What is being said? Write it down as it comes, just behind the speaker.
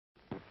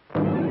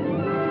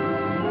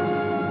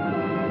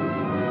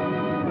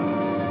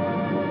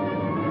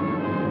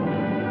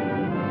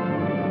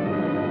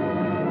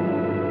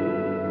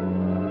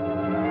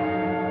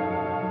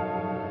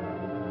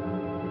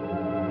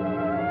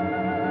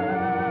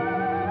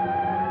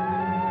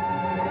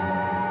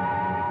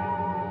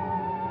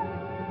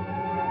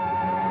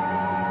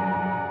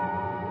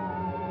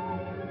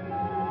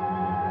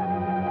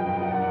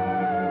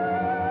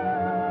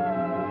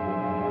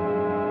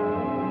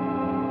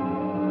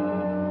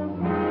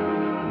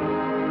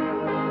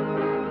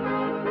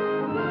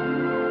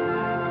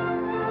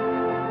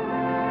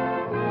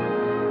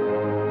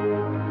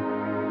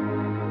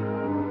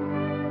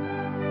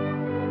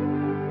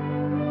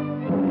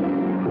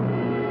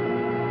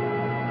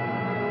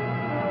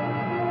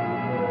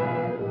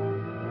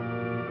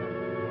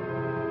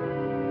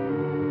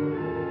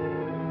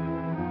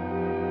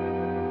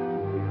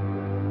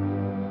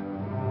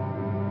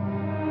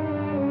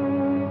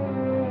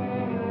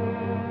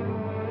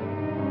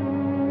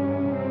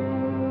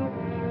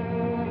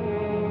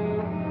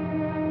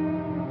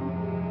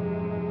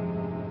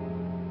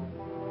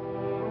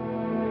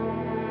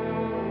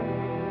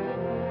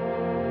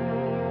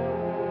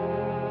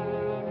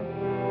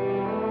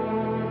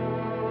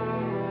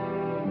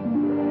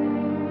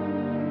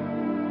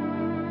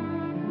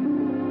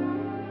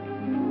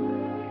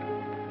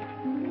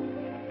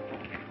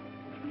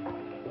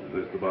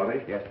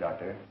Charlie? Yes,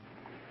 Doctor.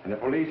 And the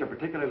police are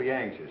particularly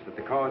anxious that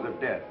the cause of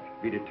death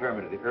be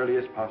determined at the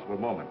earliest possible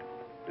moment.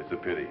 It's a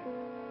pity.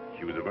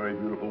 She was a very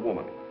beautiful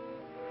woman.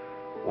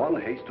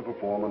 One hates to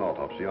perform an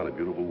autopsy on a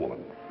beautiful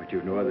woman. But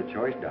you've no other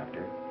choice,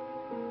 Doctor.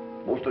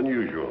 Most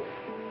unusual.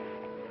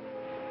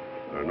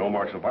 There are no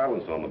marks of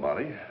violence on the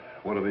body.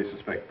 What do they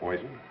suspect?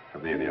 Poison?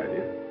 Have they any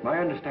idea? My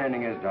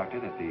understanding is, Doctor,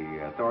 that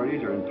the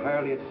authorities are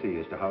entirely at sea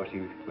as to how she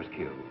was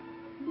killed.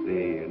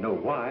 They know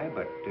why,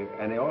 but,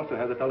 and they also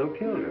have the fellow who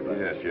killed her. But...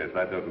 Yes,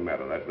 that doesn't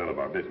matter. That's none of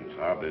our business.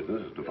 Our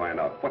business is to find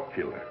out what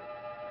killed her.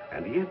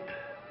 And yet,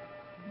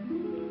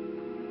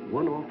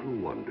 one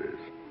often wonders,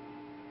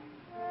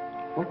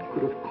 what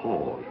could have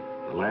caused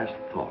the last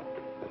thought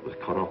that was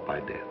cut off by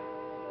death?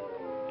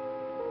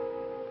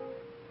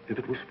 If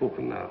it was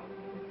spoken now,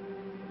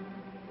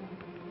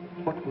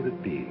 what would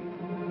it be?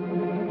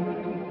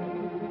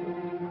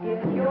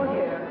 Yes, you're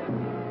here.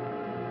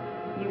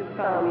 You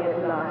found me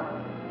at last.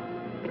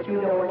 But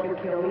you know what you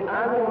killed me.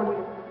 I warn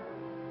you.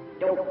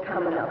 Don't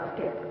come enough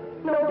steps.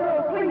 No,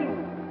 don't, please.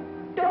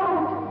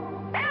 Don't.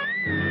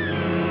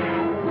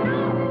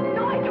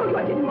 No, I told you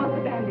I didn't want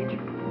the bandage.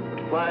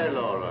 Why,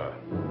 Laura?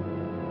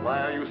 Why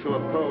are you so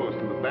opposed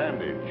to the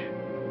bandage?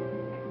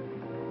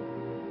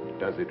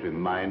 Does it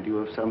remind you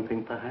of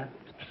something, perhaps?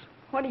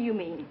 What do you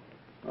mean?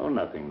 Oh,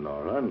 nothing,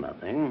 Laura,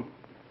 nothing.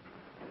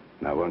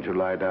 Now, won't you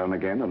lie down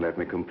again and let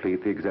me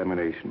complete the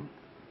examination?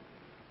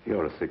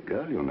 You're a sick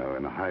girl, you know,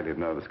 in a highly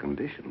nervous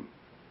condition.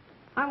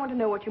 I want to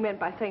know what you meant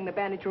by saying the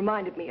bandage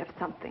reminded me of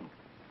something.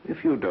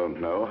 If you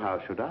don't know, how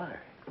should I?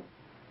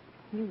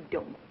 You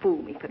don't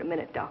fool me for a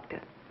minute,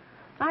 Doctor.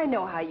 I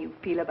know how you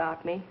feel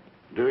about me.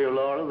 Do you,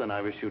 Laura? Then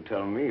I wish you'd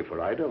tell me,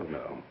 for I don't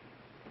know.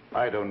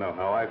 I don't know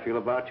how I feel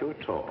about you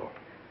at all.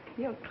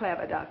 You're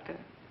clever, Doctor.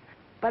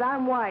 But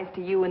I'm wise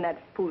to you and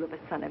that fool of a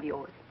son of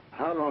yours.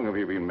 How long have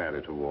you been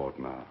married to Ward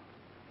now?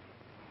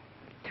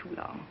 Too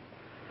long.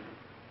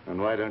 And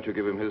why don't you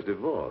give him his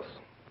divorce?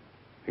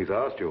 He's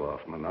asked you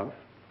often enough.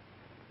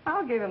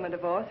 I'll give him a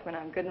divorce when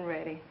I'm good and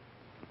ready.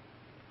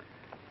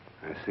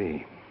 I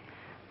see.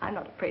 I'm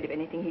not afraid of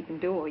anything he can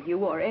do, or you,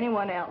 or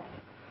anyone else.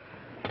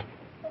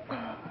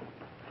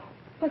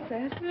 What's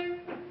that?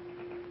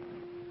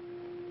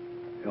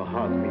 Your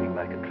heart's beating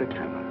like a trick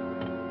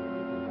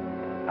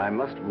hammer. I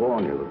must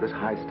warn you that this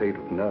high state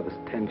of nervous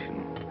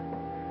tension...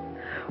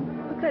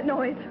 What's that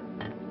noise?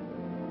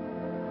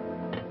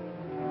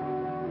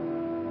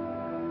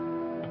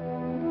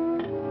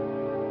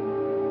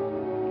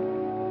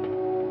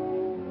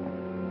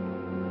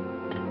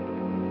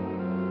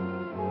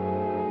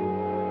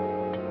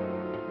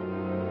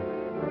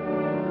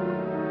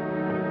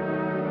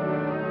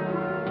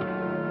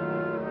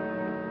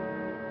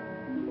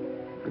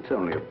 It's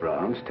only a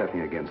branch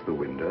tapping against the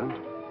window.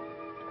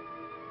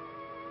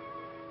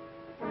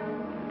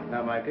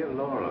 Now, my dear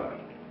Laura,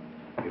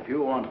 if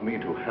you want me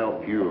to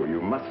help you,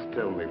 you must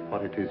tell me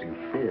what it is you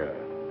fear.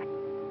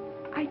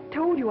 I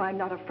told you I'm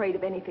not afraid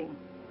of anything.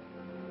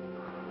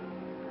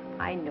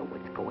 I know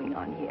what's going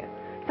on here.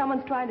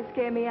 Someone's trying to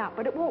scare me out,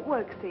 but it won't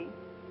work, see?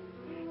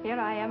 Here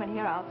I am, and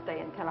here I'll stay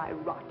until I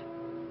rot.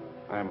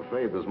 I'm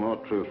afraid there's more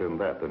truth in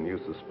that than you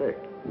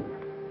suspect.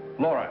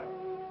 Laura,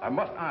 I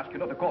must ask you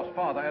not to cause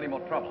Father any more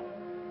trouble.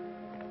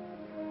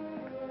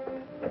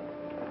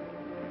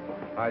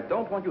 I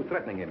don't want you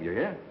threatening him, you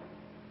hear?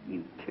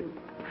 You too.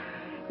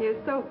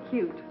 You're so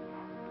cute.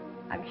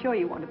 I'm sure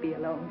you want to be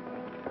alone.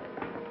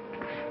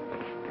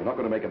 You're not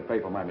going to make him pay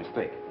for my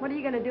mistake. What are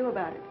you going to do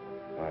about it?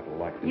 I'd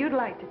like to... You'd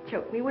like to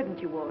choke me,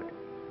 wouldn't you, Ward?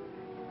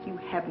 You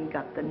haven't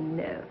got the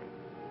nerve.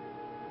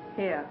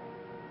 Here.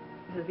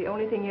 This is the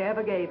only thing you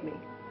ever gave me.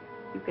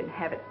 You can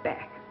have it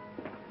back.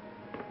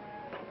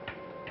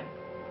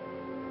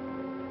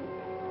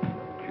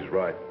 She's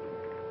right.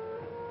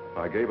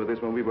 I gave her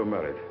this when we were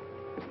married.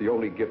 It's the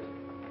only gift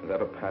that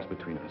ever passed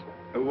between us.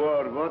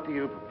 Ward, what do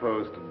you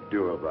propose to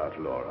do about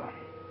Laura?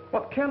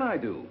 What can I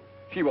do?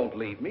 She won't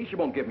leave me. She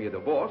won't give me a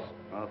divorce.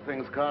 Well,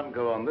 things can't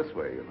go on this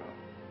way, you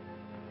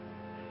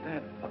know.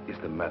 Dad, what is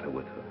the matter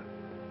with her?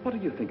 What do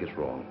you think is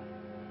wrong?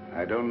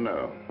 I don't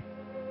know.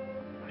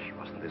 She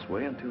wasn't this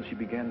way until she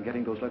began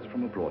getting those letters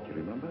from abroad, you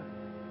remember?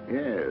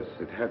 Yes,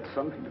 it had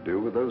something to do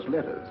with those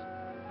letters.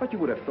 But you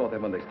would have thought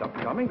that when they stopped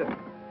coming, that...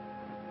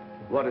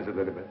 What is it,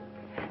 Elizabeth?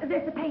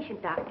 There's a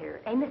patient,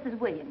 Doctor, a Mrs.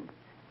 Williams.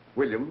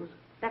 Williams?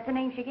 That's the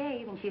name she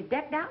gave, and she's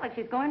decked out like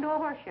she's going to a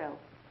horse show.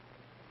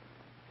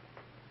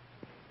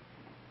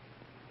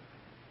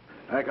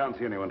 I can't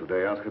see anyone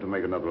today. Ask her to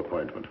make another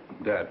appointment.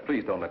 Dad,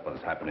 please don't let what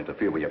has happened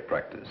interfere with your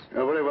practice.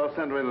 Oh, very well.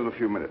 Send her in a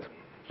few minutes.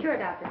 Sure,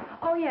 Doctor.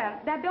 Oh, yeah,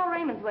 that Bill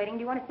Raymond's waiting.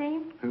 Do you want to see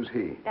him? Who's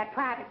he? That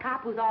private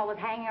cop who's always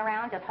hanging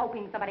around just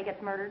hoping somebody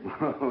gets murdered.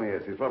 Oh,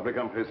 yes. He's probably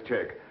come for his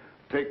check.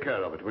 Take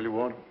care of it, will you,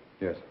 Ward?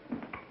 Yes.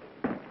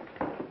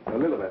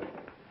 Lilibet.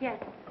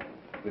 Yes.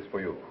 This for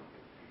you.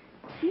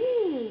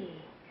 Gee.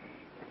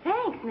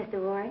 Thanks,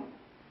 Mr. Roy.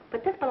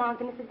 But this belongs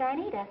to Mrs.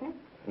 Diney, doesn't it?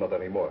 Not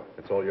anymore.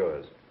 It's all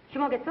yours. She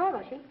won't get sore,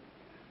 will she?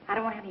 I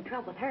don't want to have any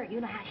trouble with her.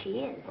 You know how she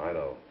is. I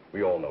know.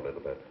 We all know,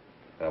 Lilibet.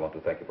 And I want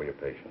to thank you for your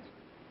patience.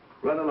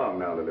 Run along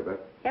now, Lilibet.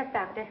 Yes,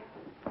 Doctor.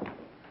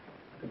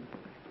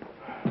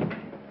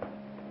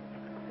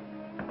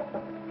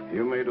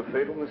 You made a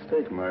fatal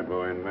mistake, my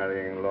boy, in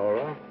marrying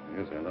Laura.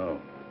 Yes, I know.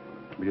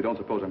 But you don't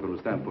suppose I'm going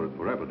to stand for it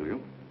forever, do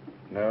you?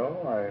 No,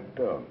 I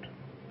don't.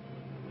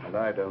 And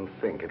I don't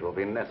think it will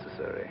be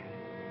necessary.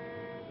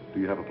 Do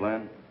you have a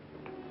plan?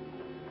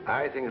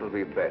 I think it'll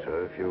be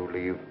better if you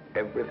leave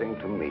everything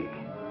to me.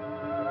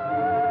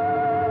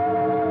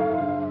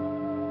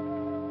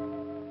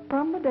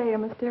 From the day a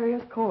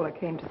mysterious caller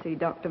came to see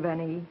Dr. Van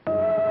E.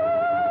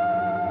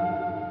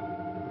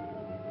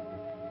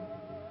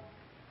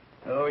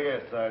 Oh,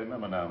 yes, I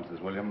remember now,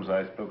 Mrs. Williams.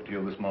 I spoke to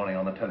you this morning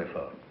on the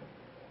telephone.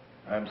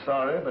 I'm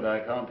sorry, but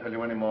I can't tell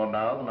you any more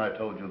now than I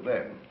told you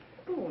then.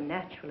 Oh,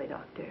 naturally,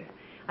 Doctor.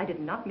 I did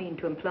not mean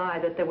to imply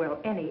that there were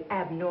any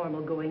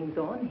abnormal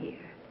goings-on here.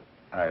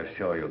 I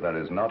assure you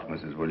there is not,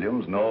 Mrs.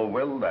 Williams, nor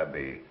will there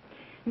be.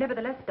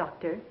 Nevertheless,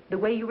 Doctor, the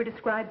way you were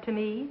described to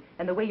me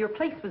and the way your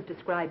place was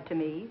described to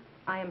me,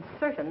 I am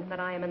certain that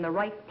I am in the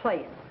right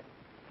place.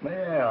 May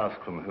I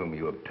ask from whom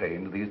you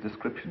obtained these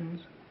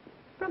descriptions?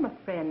 From a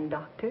friend,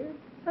 Doctor.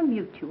 A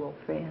mutual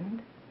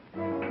friend.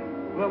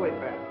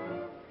 Lilibet,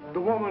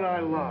 the woman I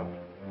love.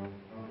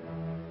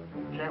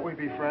 Can't we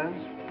be friends?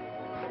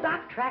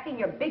 Stop tracking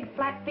your big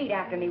flat feet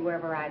after me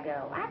wherever I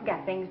go. I've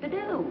got things to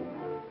do.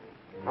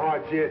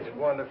 Oh, gee, it's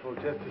wonderful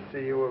just to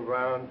see you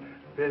around,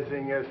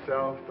 busying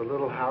yourself, the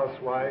little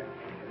housewife.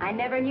 I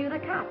never knew the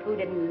cop who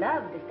didn't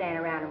love to stand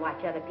around and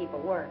watch other people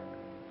work.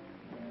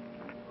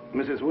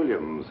 Mrs.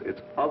 Williams,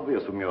 it's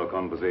obvious from your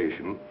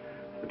conversation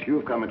that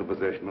you've come into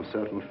possession of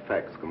certain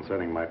facts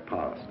concerning my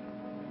past.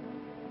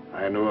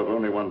 I know of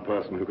only one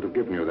person who could have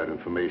given you that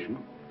information,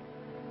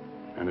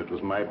 and it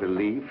was my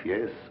belief,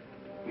 yes,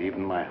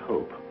 even my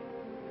hope,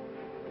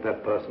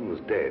 that person was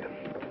dead.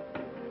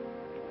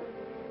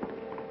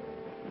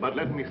 But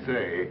let me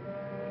say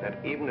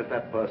that even if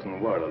that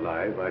person were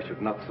alive, I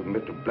should not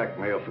submit to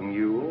blackmail from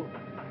you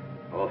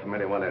or from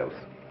anyone else.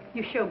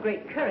 You show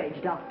great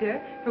courage,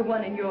 Doctor, for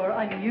one in your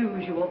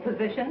unusual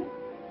position.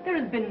 There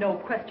has been no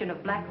question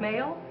of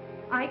blackmail.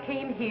 I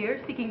came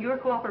here seeking your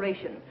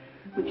cooperation,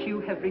 which you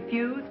have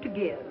refused to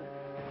give.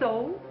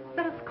 So,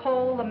 let us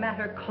call the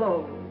matter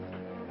closed.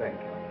 Thank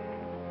you.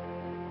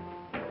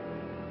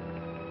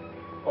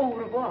 Au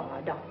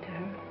revoir, Doctor.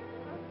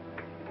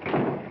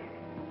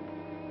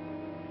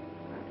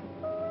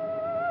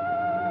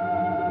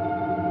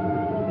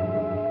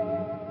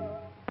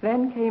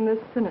 Then came this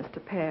sinister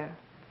pair.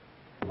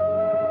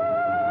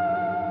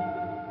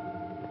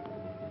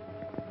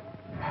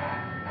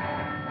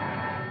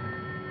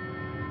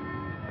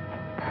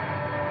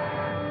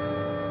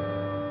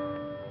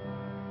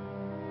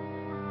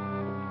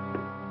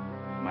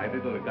 My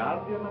little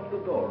guardian of the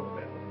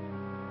doorbell.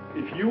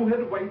 If you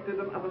had waited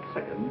another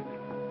second,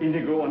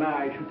 Inigo and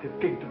I should have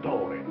kicked the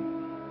door in.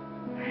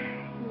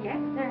 Yes,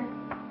 sir.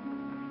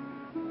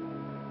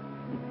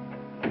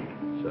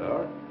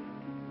 Sir?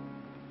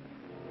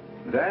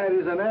 There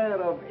is an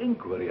air of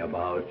inquiry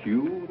about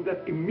you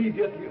that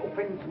immediately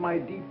offends my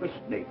deepest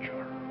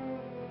nature.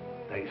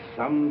 There is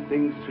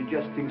something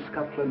suggesting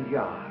Scotland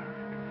Yard,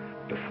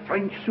 the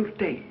French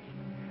Sûreté,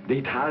 the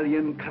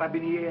Italian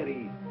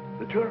Carabinieri,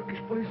 the Turkish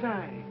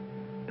Polizei,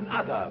 and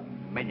other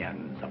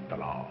minions of the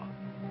law.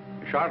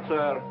 Short,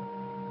 sir,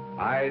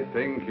 I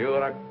think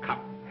you're a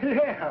cop.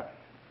 Yeah,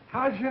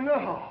 how'd you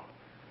know?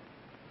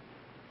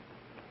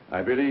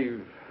 I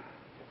believe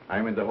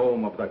I'm in the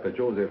home of Dr.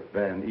 Joseph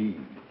Van E.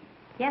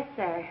 Yes,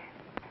 sir.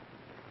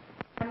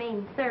 I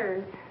mean,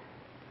 sirs.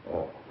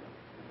 Oh,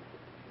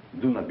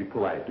 do not be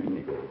polite to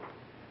Inigo.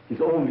 He's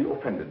only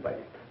offended by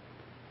it.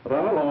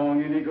 Run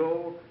along,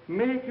 Inigo.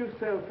 Make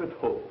yourself at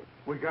home.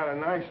 We got a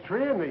nice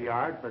tree in the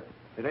yard, but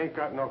it ain't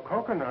got no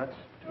coconuts.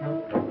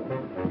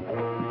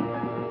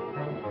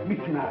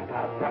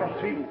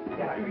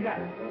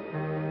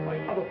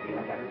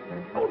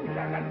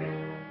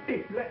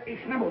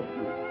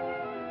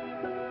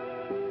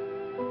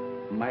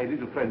 My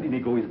little friend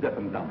Inigo is deaf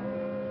and dumb.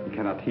 He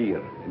cannot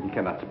hear and he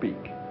cannot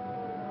speak,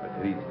 but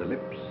he reads the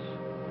lips,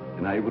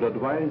 and I would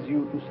advise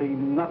you to say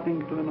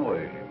nothing to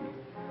annoy him.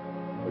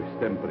 For his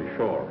temper is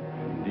short,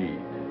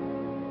 indeed.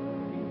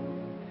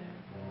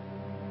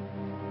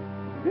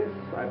 This,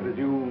 I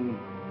presume,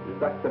 is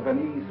Dr. Van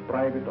E.'s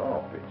private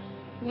office.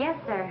 Yes,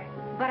 sir.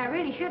 But I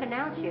really should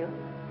announce you.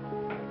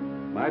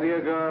 My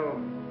dear girl,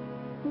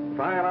 if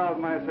I allowed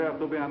myself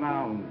to be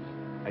announced,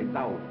 I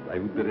doubt I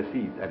would be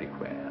received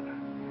anywhere.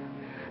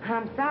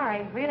 I'm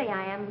sorry, really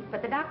I am,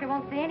 but the doctor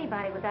won't see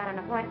anybody without an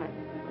appointment.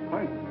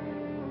 Appointment?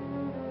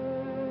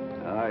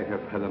 I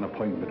have had an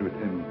appointment with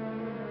him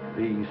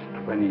these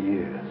 20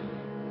 years.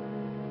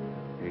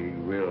 He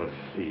will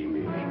see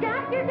me.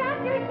 Doctor,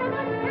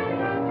 someone's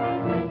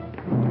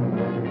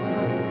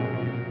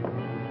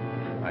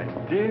My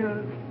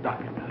dear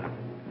doctor,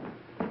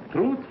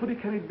 truthfully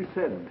can it be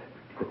said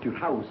that your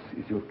house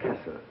is your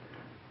castle,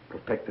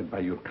 protected by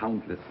your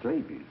countless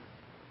slaves?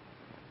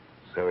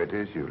 So it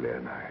is you,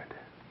 Leonard.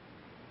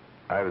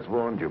 I was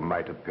warned you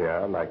might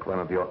appear like one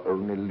of your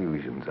own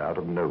illusions out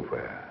of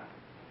nowhere.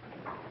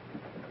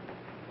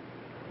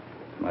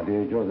 My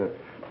dear Joseph,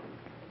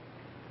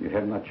 You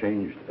have not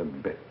changed a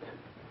bit.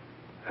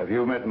 Have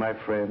you met my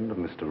friend,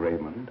 Mr.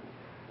 Raymond?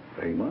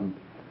 Raymond?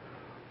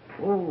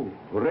 Oh,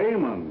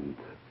 Raymond.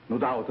 No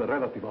doubt a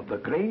relative of the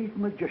great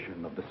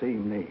magician of the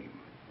same name.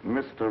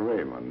 Mr.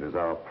 Raymond is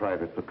our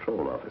private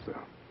patrol officer.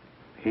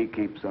 He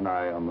keeps an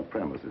eye on the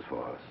premises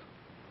for us.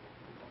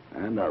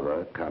 And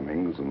other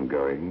comings and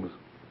goings.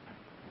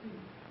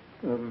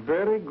 A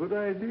very good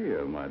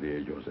idea, my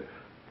dear Joseph.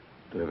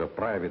 To have a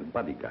private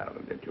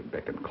bodyguard at your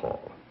beck and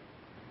call.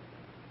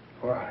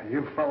 Well,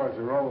 you fellas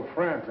are old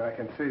friends, I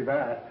can see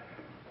that.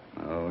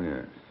 Oh,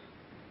 yes.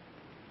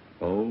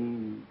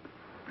 Old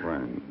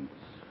friends.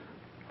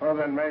 Well,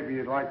 then maybe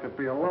you'd like to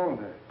be alone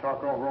to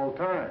talk over old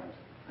times.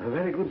 A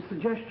very good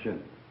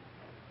suggestion.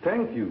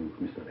 Thank you,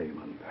 Mr.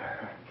 Raymond.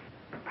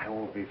 I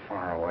won't be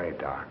far away,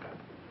 Doc.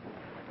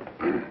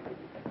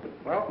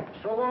 Well,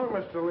 so long,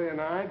 Mr.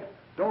 Leonide.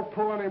 Don't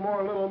pull any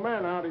more little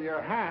men out of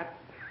your hat.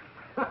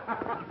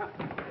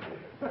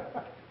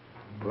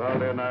 Well,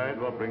 Leonide,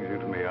 what brings you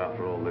to me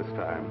after all this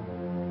time?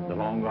 The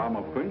long arm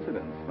of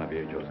coincidence, my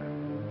dear Joseph.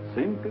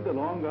 Simply the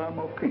long arm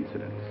of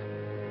coincidence.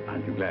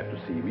 Aren't you glad to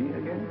see me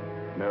again?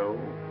 No,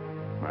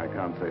 I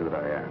can't say that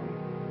I am.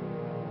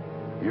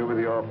 You with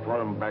your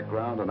foreign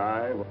background and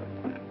I,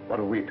 what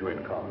have we two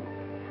in common?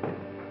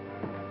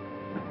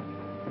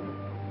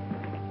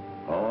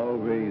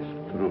 Always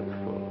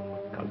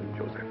truthful, Cousin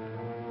Joseph.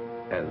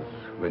 As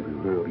when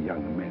we were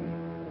young men.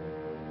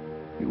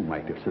 You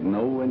might have said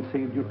no and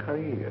saved your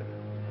career.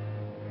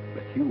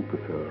 But you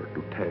prefer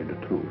to tell the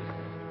truth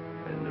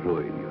and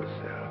ruin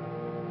yourself.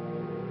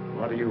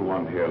 What do you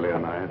want here,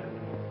 Leonide?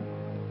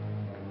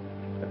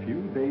 A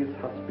few days'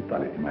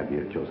 hospitality, my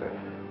dear Joseph.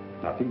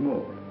 Nothing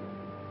more.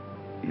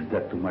 Is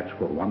that too much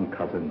for one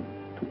cousin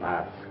to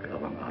ask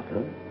of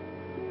another?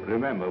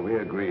 Remember, we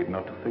agreed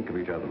not to think of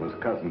each other as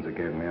cousins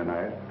again,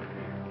 Leonide.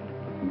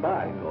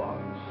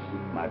 Bygones,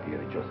 my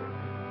dear Joseph.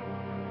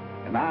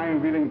 And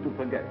I'm willing to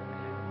forget.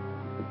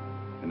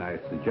 And I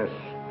suggest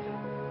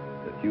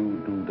that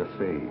you do the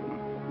same.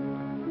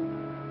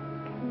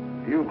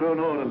 You've grown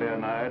older,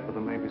 Leonide, but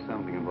there may be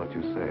something in what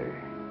you say.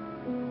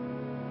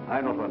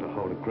 I don't want to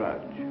hold a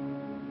grudge.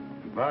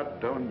 But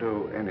don't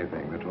do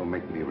anything that will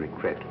make me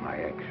regret my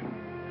action.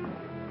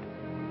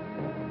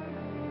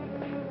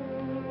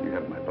 You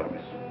have my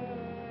promise.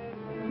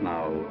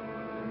 Now,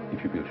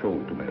 if you will show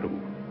me to my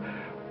room.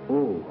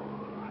 Oh,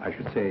 I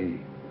should say,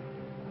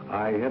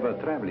 I have a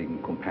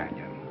traveling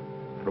companion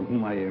from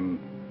whom I am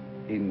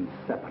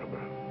inseparable.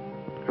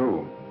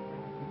 Who?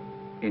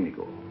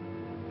 Inigo,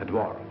 a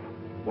dwarf,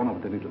 one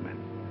of the little men.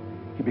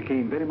 He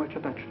became very much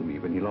attached to me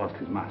when he lost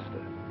his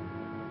master.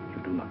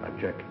 You do not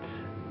object?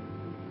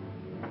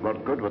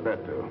 What good would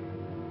that do?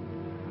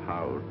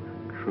 How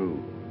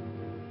true.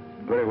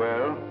 Very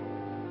well.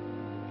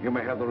 You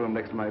may have the room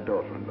next to my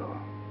daughter-in-law.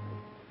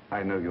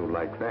 I know you'll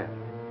like that.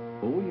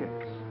 Oh,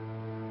 yes.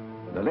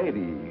 The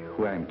lady,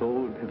 who I am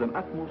told has an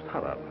utmost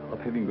horror of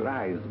having her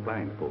eyes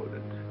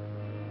blindfolded.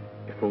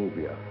 A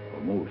phobia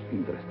of most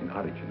interesting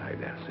origin, I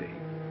dare say.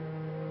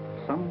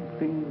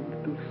 Something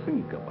to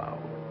think about.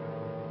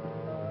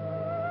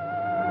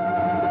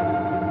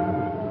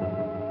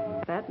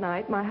 That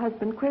night, my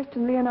husband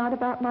questioned Leonard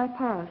about my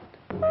past.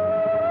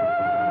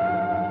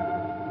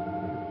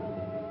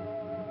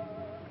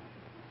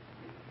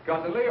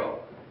 Cousin Leo.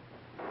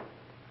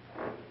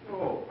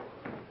 Oh,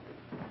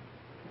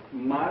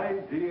 my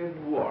dear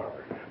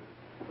Ward.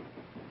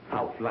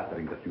 How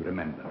flattering that you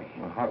remember me.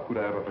 Well, how could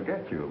I ever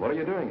forget you? What are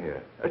you doing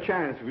here? A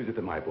chance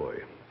visit, my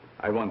boy.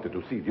 I wanted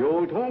to see the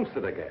old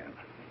homestead again.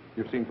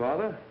 You've seen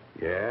Father?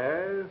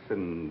 Yes,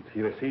 and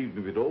he received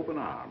me with open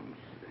arms,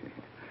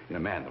 in a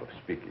manner of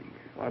speaking.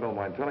 I don't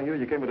mind telling you,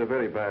 you came at a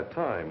very bad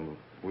time.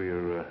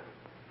 We're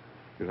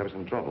having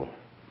some trouble.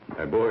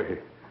 My boy,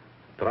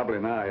 Trouble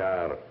and I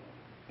are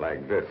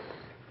like this.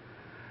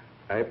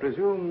 I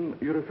presume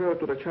you refer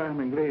to the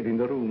charming lady in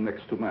the room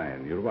next to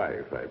mine, your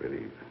wife, I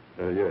believe.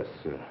 Yes,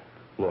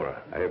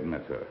 Laura. I have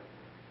met her,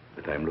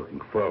 but I'm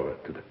looking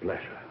forward to the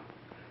pleasure.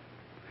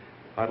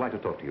 I'd like to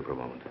talk to you for a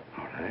moment.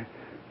 All right.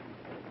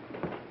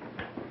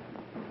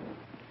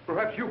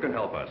 Perhaps you can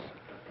help us.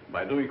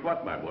 By doing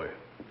what, my boy?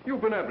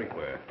 You've been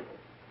everywhere.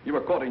 You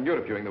were caught in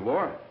Europe during the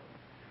war.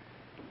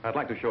 I'd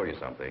like to show you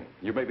something.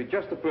 You may be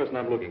just the person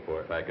I'm looking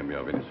for. If I can be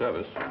of any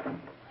service.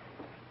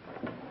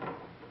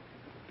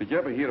 Did you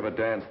ever hear of a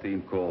dance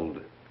team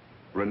called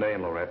Renee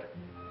and Lorette?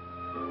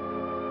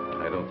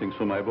 I don't think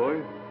so, my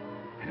boy.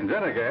 And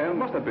then again... There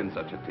must have been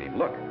such a team.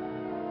 Look.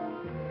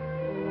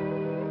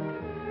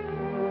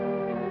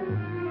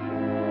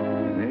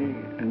 Renee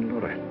and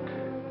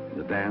Lorette.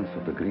 The dance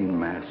of the green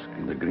mask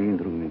in the green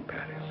room in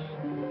Paris.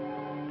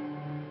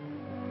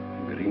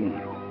 Green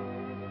room.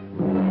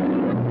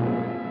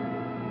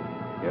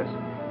 Yes?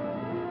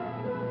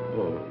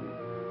 Oh,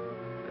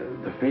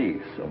 the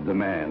face of the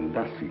man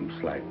does seem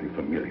slightly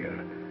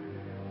familiar.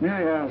 May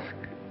I ask,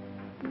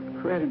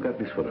 where you got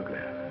this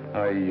photograph?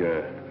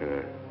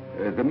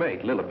 The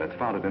maid, Lilibet,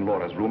 found it in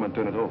Laura's room and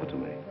turned it over to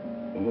me.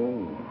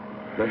 Oh,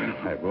 then,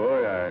 my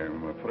boy,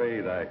 I'm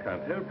afraid I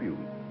can't help you.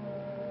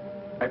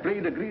 I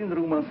played the green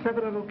room on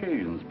several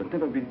occasions, but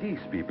never with these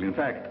people. In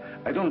fact,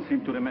 I don't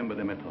seem to remember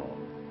them at all.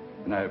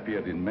 And I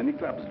appeared in many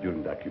clubs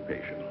during the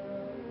occupation.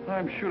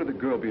 I'm sure the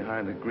girl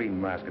behind the green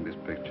mask in this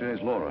picture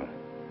is Laura.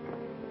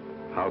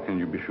 How can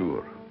you be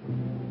sure?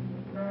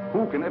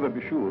 Who can ever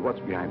be sure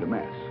what's behind the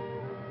mask?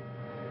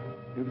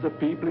 If the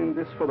people in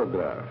this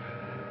photograph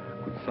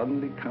could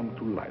suddenly come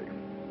to life.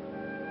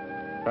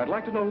 I'd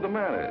like to know who the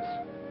man is.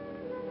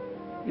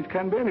 It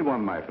can be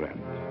anyone, my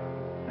friend.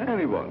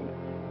 Anyone.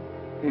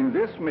 In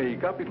this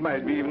makeup, it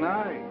might be even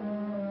I.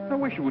 I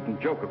wish you wouldn't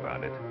joke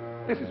about it.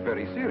 This is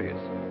very serious.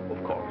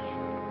 Of course.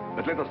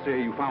 But let us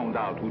say you found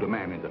out who the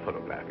man in the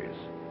photograph is.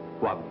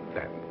 What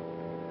then?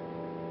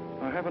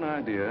 I have an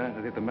idea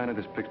that if the man in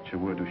this picture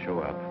were to show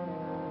up,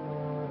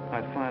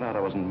 I'd find out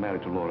I wasn't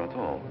married to Laura at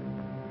all.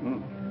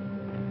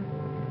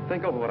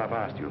 Think over what I've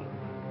asked you.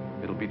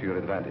 It'll be to your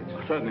advantage.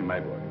 Certainly, my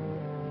boy.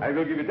 I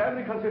will give it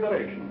every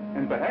consideration.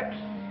 And perhaps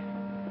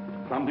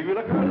something will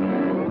occur.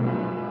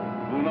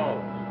 Who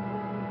knows?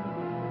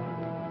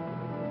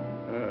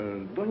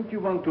 Don't you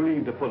want to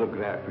leave the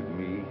photograph with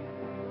me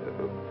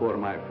for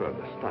my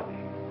further study?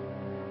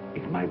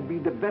 It might be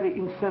the very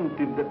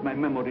incentive that my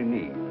memory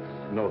needs.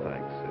 No,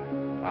 thanks.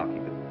 I'll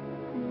keep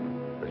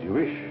it. As you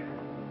wish.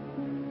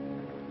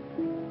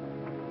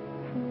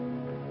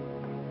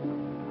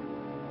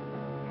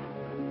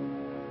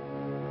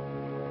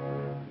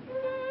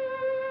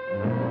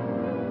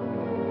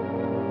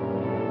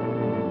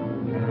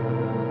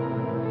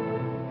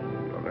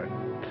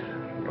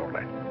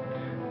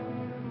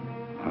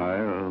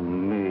 I'll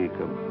make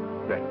a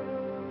bet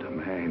the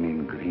man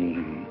in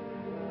green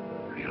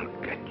will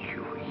get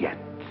you yet.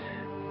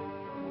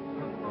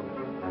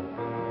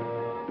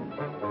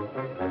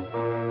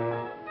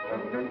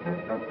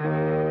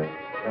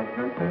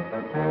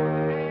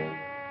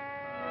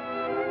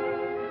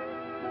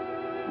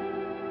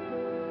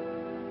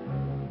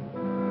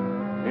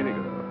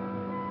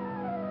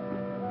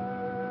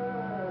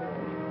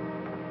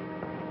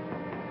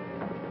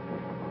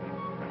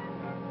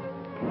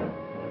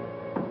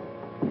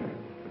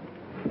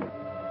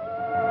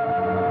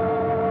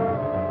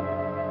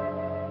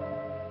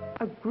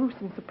 A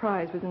gruesome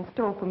surprise was in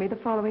store for me the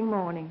following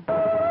morning.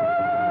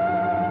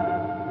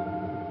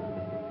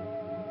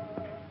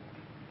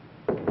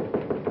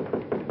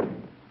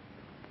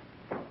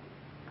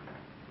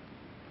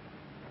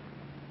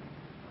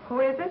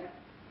 Who is it?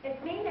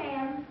 It's me,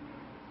 ma'am.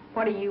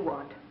 What do you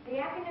want? The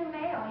afternoon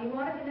mail. You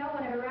wanted to know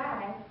when it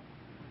arrived.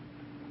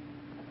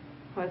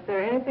 Was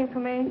there anything for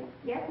me?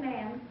 Yes,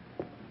 ma'am.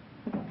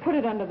 Put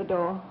it under the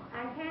door.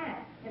 I can't.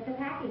 It's a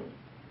package.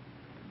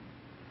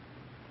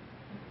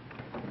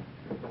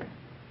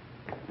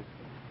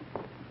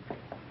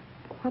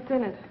 What's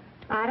in it?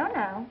 I don't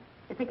know.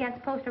 It's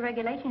against postal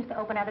regulations to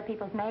open other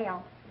people's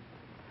mail.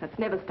 That's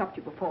never stopped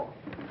you before.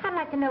 I'd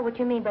like to know what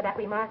you mean by that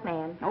remark,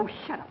 ma'am. Oh,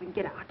 shut up and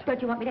get out. Don't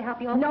you want me to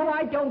help you open No, it?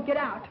 I don't. Get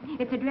out.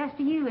 It's addressed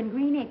to you in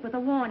green ink with a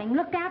warning.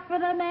 Look out for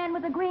the man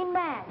with the green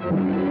mask.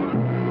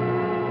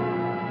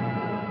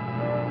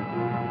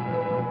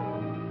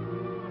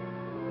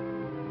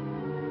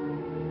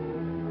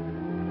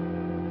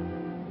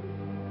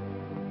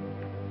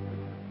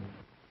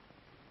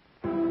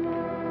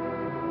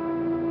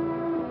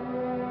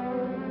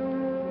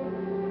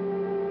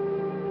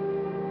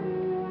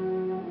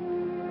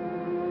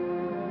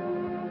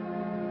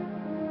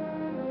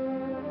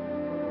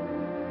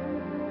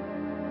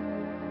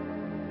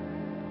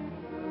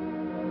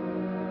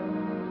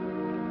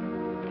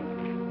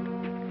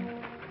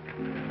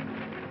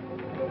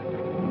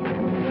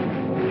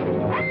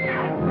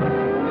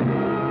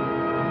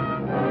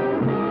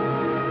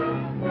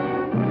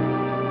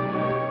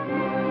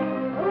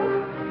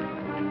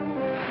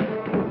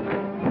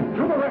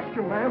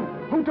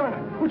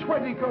 Which way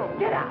did he go?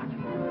 Get out.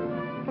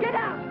 Get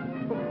out.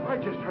 I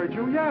just heard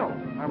you yell.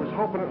 I was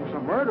hoping it was a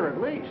murder at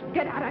least.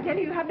 Get out. I tell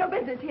you, you have no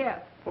business here.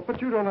 Well,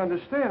 but you don't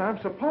understand.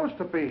 I'm supposed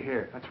to be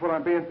here. That's what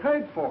I'm being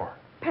paid for.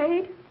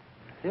 Paid?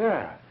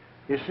 Yeah.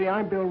 You see,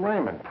 I'm Bill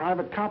Raymond,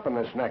 private cop in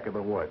this neck of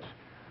the woods.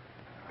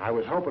 I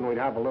was hoping we'd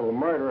have a little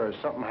murder or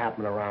something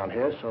happen around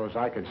here so as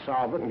I could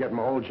solve it and get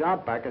my old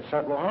job back at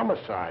Sentinel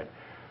Homicide.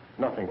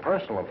 Nothing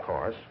personal, of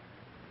course.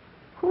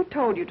 Who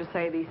told you to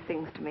say these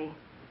things to me?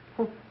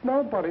 Well,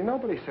 nobody.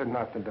 Nobody said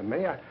nothing to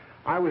me.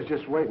 I was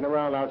just waiting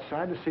around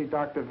outside to see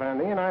Dr. Van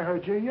Nee, and I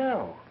heard you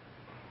yell.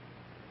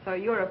 So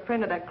you're a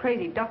friend of that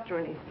crazy doctor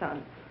and his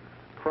son.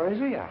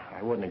 Crazy?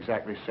 I wouldn't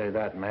exactly say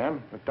that,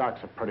 ma'am. The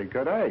doc's a pretty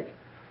good egg.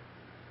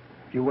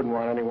 You wouldn't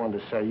want anyone to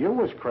say you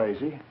was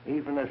crazy,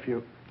 even if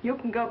you... You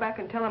can go back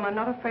and tell him I'm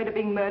not afraid of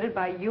being murdered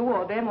by you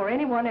or them or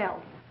anyone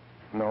else.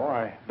 No,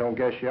 I don't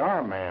guess you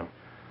are, ma'am.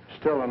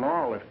 Still and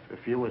all,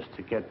 if you was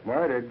to get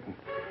murdered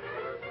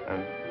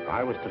and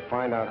I was to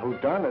find out who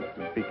done it,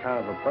 it'd be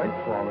kind of a break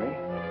for me.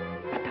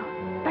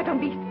 That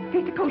don't be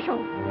kosher.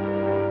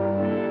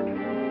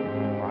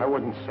 I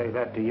wouldn't say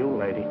that to you,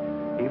 lady,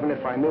 even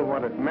if I knew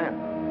what it meant.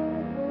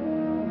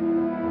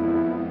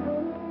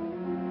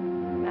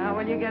 Now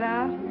will you get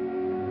out?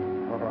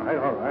 All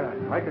right.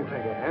 I can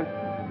take a hint.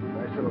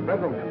 Nice little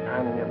bedroom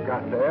companion you've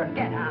got there.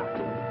 Get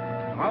out.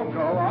 I'll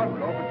go,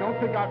 but don't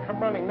think I'll come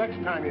running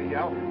next time you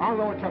yell. I'll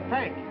know it's a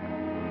fake.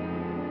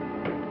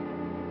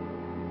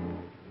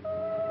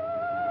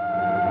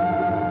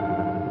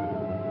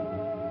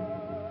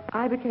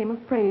 I became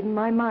afraid and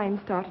my mind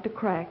started to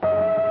crack.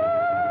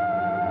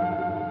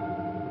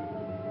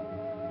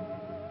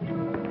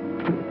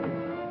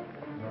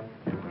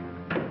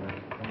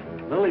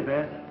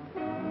 Lilybeth,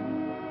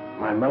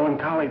 my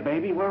melancholy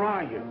baby, where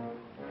are you?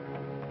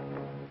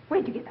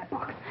 Where'd you get that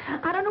box?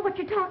 I don't know what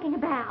you're talking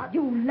about.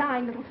 You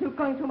lying little snoop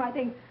going through my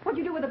things. What'd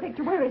you do with the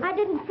picture? Where is it? I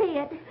didn't see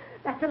it.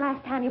 That's the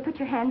last time you put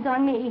your hands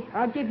on me.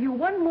 I'll give you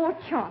one more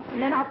chance,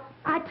 and then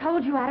I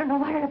told you I don't know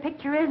where the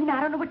picture is, and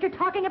I don't know what you're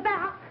talking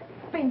about.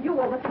 It's been you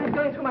all the time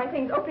going through my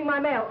things, opening my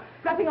mail,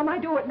 rapping on my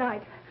door at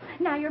night.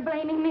 Now you're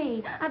blaming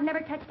me. I've never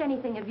touched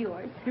anything of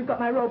yours. You've got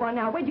my robe on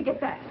now. Where'd you get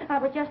that? I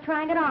was just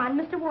trying it on.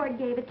 Mr. Ward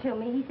gave it to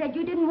me. He said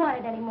you didn't want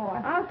it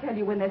anymore. I'll tell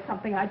you when there's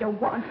something I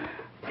don't want.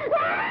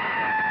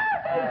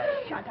 Oh,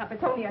 shut up.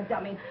 It's only a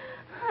dummy.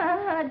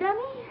 A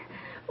dummy?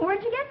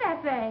 Where'd you get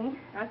that thing?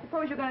 I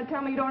suppose you're going to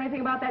tell me you don't know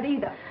anything about that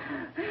either.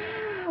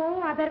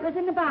 Oh, I bet it was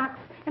in the box.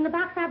 In the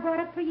box I brought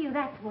up for you,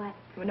 that's what.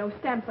 There were no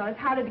stamps on it.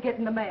 How did it get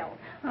in the mail?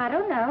 I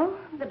don't know.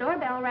 The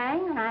doorbell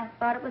rang, and I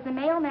thought it was the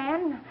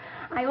mailman.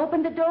 I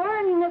opened the door,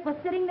 and it was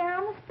sitting there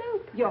on the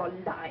stoop. You're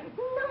lying.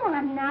 No,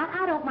 I'm not.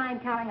 I don't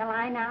mind telling a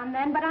lie now and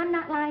then, but I'm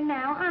not lying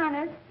now,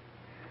 honest.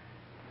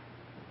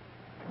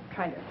 You're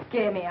trying to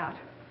scare me out.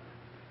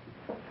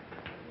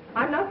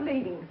 I'm not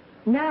leaving.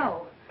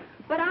 No,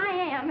 but I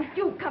am.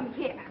 You come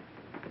here.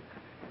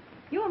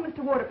 You and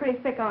Mr. Ward are pretty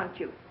thick, aren't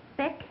you?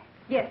 Thick?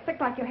 Yes, thick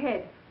like your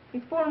head.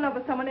 He's fallen in love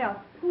with someone else.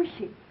 Who is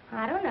she?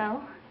 I don't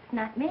know. It's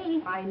not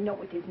me. I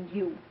know it isn't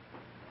you.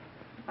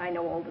 I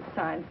know all the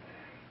signs.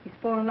 He's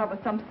fallen in love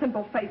with some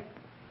simple-faced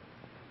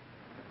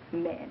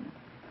men.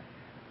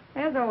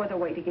 There's always a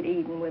way to get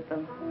even with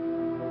them.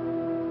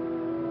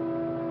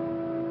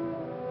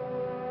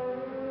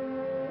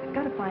 I've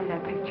got to find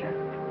that picture.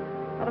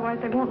 Otherwise,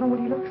 they won't know what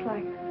he looks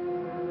like.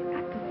 I've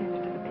got to send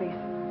it to the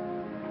police.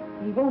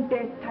 He won't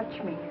dare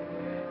touch me.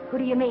 Who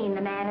do you mean,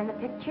 the man in the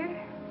picture?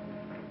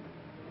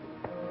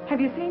 Have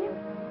you seen him?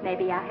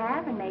 Maybe I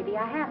have, and maybe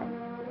I haven't.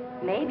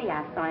 Maybe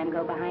I saw him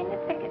go behind the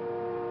thicket,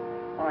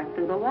 or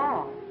through the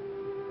wall,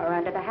 or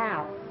under the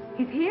house.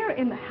 He's here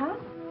in the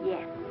house?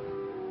 Yes.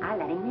 I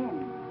let him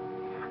in.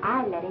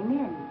 I let him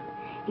in.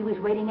 He was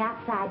waiting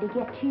outside to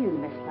get you,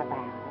 Miss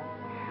Laval.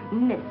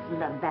 Miss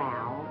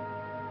Laval.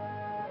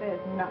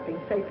 There's nothing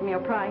safe from your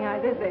prying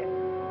eyes, is there?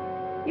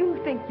 You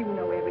think you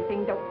know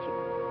everything, don't you?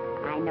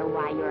 I know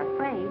why you're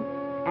afraid,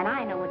 and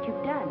I know what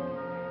you've done.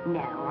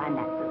 No, I'm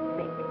not so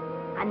thick.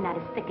 I'm not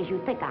as thick as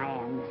you think I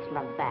am, Miss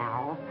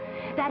Laval.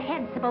 That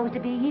head's supposed to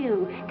be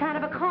you, kind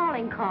of a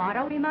calling card.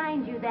 I'll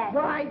remind you that...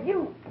 Why,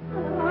 you...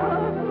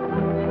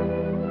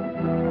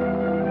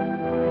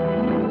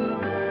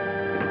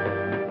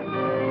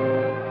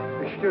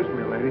 Excuse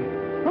me, lady.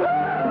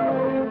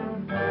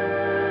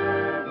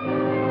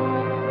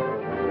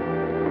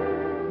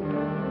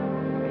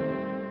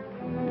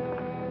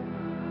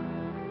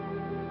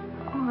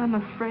 Oh, I'm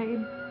afraid.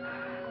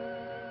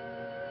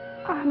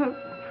 I'm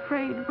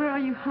afraid. Where are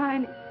you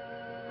hiding?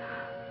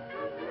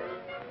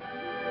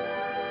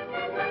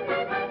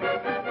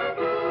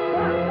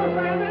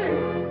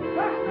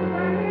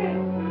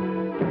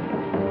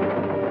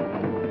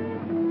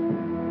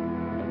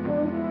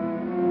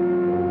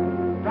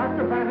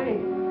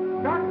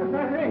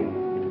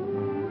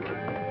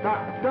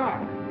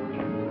 Doc,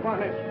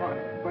 fun is fun.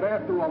 But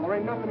after all, there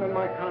ain't nothing in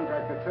my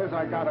contract that says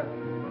I gotta...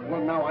 Well,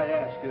 now I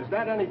ask, is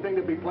that anything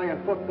to be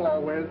playing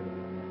football with?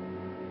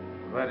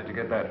 Where did you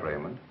get that,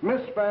 Raymond?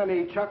 Miss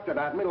Fanny chucked it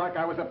at me like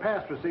I was a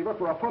pass receiver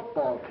for a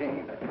football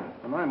team.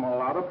 And I'm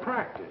all out of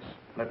practice.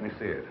 Let me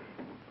see it.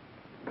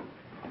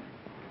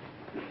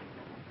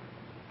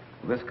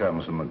 This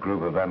comes from a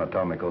group of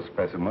anatomical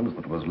specimens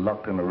that was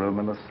locked in a room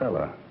in the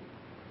cellar.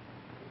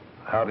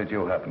 How did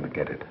you happen to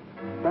get it?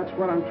 That's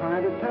what I'm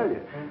trying to tell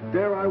you.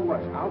 There I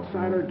was,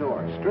 outside her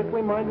door,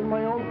 strictly minding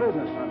my own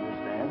business,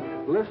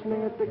 understand?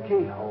 Listening at the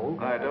keyhole.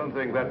 I don't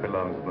think that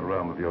belongs to the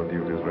realm of your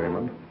duties,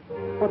 Raymond.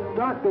 But,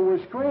 Doc, there were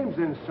screams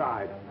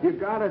inside. You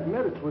gotta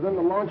admit it's within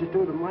the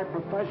longitude of my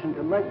profession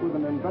to make with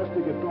an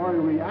investigatory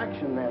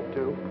reaction there,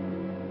 too.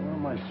 What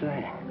am I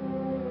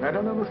saying? I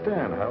don't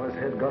understand how his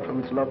head got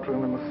from its locked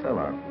room in the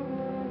cellar.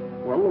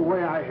 Well, the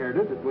way I heard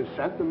it, it was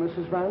sent to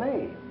Mrs. Van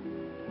A.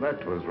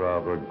 That was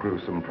rather a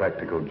gruesome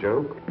practical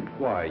joke.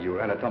 Why,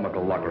 your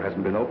anatomical locker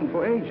hasn't been opened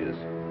for ages.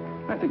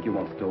 I think you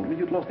once told me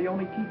you'd lost the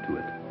only key to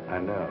it. I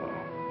know.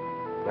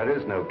 There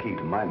is no key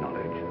to my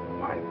knowledge.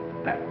 Why,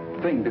 that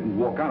thing didn't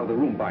walk out of the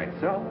room by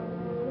itself.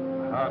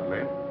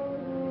 Hardly.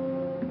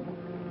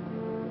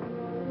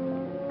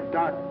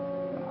 Doc,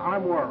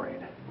 I'm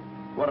worried.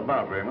 What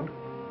about, Raymond?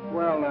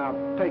 Well, now,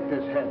 take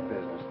this head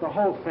business. The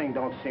whole thing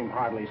don't seem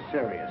hardly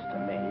serious to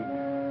me.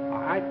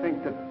 I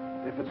think that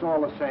if it's all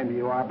the same to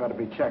you, I better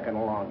be checking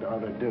along to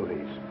other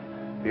duties.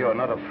 You're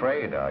not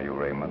afraid, are you,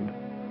 Raymond?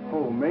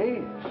 Who,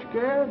 me?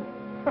 Scared?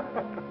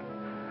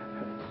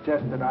 It's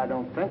just that I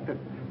don't think that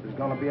there's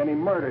going to be any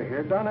murder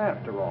here done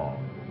after all.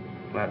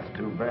 That's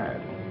too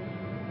bad.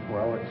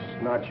 Well,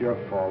 it's not your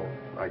fault,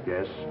 I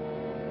guess.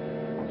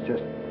 It's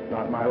just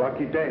not my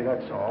lucky day,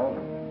 that's all.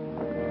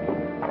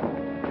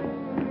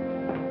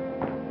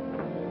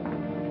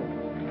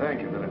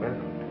 Thank you, Lilibet.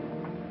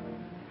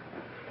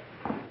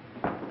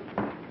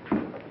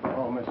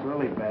 Oh, Miss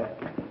Lilibet,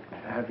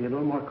 have you a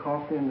little more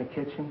coffee in the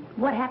kitchen?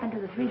 What happened to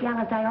the 3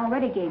 gallons I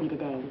already gave you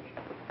today?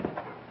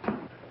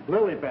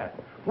 Lilibet,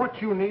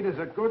 what you need is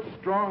a good,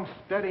 strong,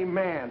 steady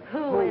man.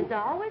 Who is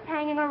always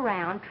hanging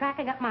around,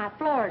 tracking up my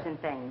floors and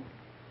things.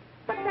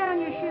 What's that on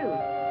your shoe?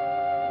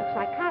 Looks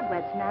like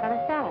cobwebs from out of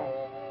the cellar.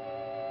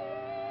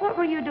 What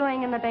were you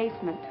doing in the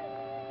basement?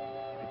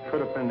 It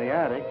could have been the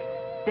attic.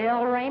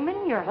 Bill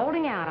Raymond, you're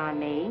holding out on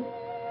me.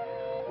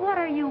 What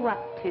are you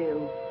up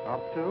to?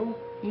 Up to?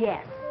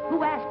 Yes.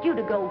 Who asked you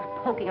to go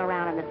poking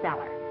around in the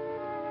cellar?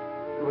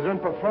 It was in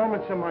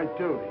performance of my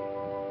duty.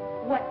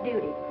 What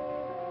duty?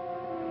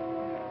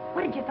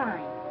 What did you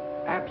find?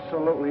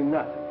 Absolutely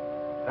nothing.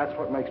 That's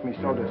what makes me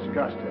so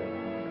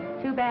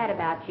disgusted. Too bad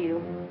about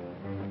you.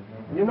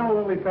 You know,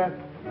 Lilibet,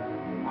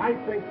 I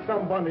think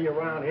somebody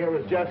around here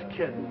is just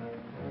kidding.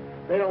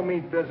 They don't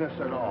mean business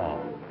at all.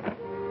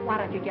 Why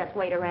don't you just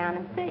wait around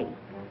and see?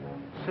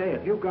 Say,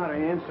 if you got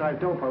any inside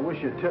dope, I wish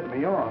you'd tip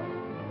me off.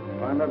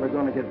 If I'm ever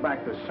going to get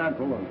back to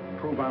Central and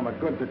prove I'm a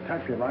good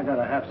detective, I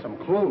gotta have some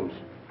clues.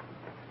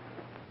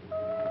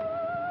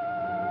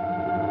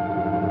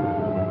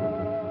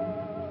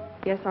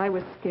 Yes, I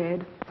was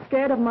scared.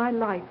 Scared of my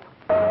life.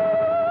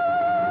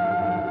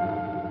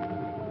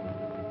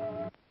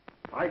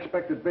 I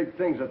expected big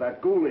things of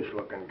that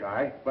ghoulish-looking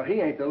guy, but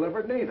he ain't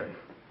delivered neither.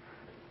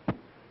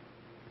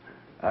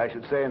 I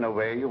should say, in a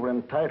way, you were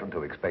entitled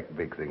to expect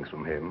big things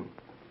from him.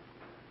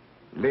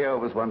 Leo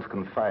was once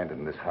confined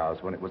in this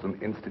house when it was an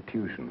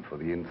institution for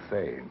the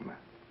insane.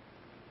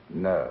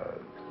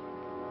 Nerves,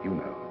 you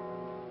know.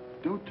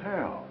 Do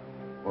tell.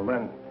 Well,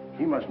 then,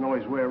 he must know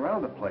his way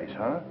around the place,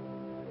 huh?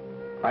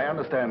 I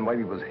understand while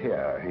he was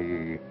here,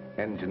 he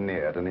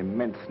engineered an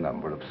immense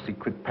number of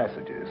secret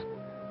passages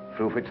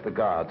through which the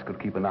guards could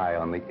keep an eye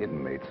on the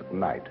inmates at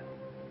night.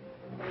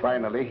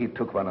 Finally, he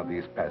took one of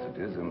these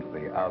passages into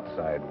the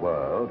outside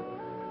world,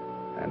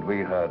 and we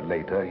heard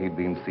later he'd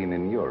been seen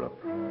in Europe.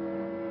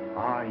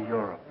 Ah,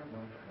 Europe.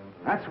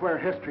 That's where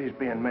history's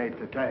being made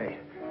today.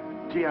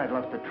 Gee, I'd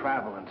love to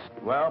travel and...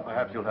 Well,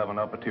 perhaps you'll have an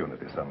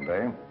opportunity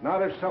someday.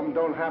 Not if something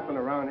don't happen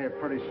around here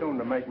pretty soon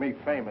to make me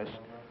famous.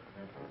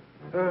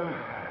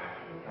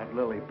 That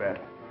Lilibet.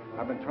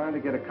 I've been trying to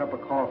get a cup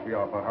of coffee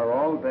off of her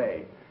all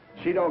day.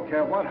 She don't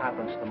care what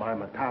happens to my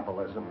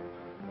metabolism.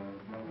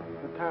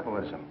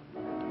 Metabolism.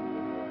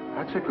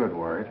 That's a good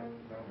word.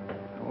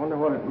 I wonder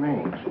what it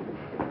means.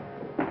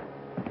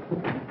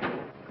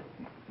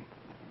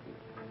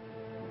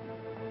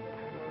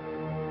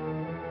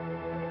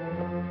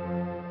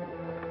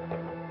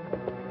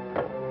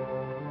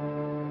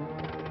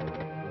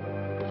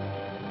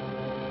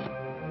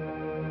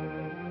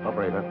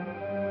 Operator,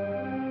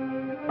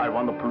 I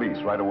want the police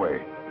right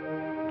away.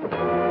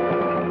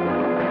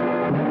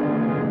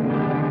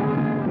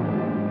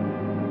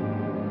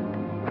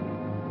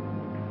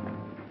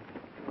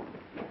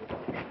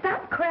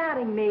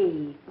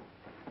 Me.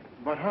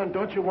 But, hon,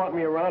 don't you want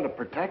me around to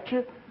protect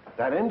you?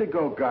 That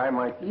Indigo guy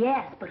might...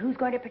 Yes, but who's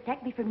going to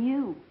protect me from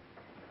you?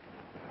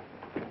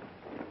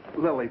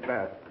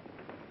 Lilibet.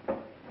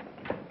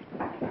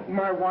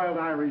 My wild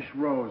Irish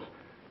rose.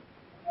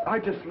 I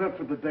just live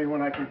for the day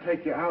when I can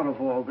take you out of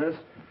all this.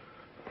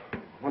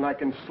 When I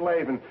can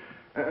slave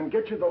and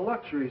get you the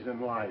luxuries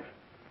in life.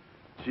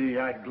 Gee,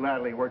 I'd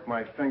gladly work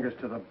my fingers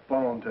to the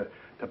bone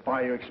to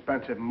buy you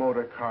expensive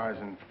motor cars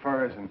and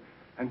furs and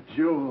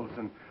jewels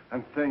and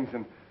things,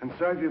 and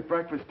serve you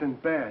breakfast in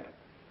bed.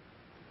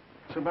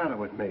 What's the matter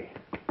with me?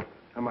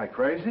 Am I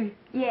crazy?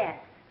 Yes,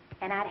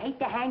 and I'd hate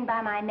to hang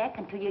by my neck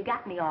until you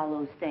got me all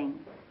those things.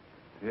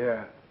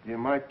 Yeah, you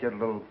might get a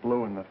little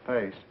blue in the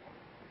face.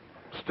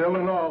 Still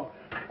and all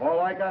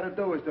I gotta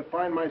do is to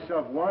find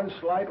myself one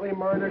slightly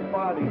murdered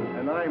body,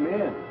 and I'm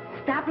in.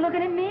 Stop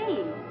looking at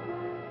me.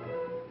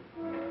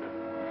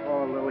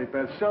 Oh,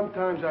 Lilibet,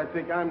 sometimes I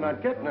think I'm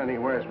not getting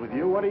anywheres with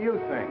you. What do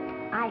you think?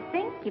 I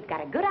think you've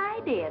got a good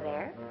idea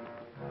there.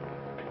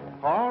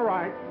 All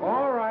right,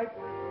 all right.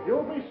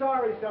 You'll be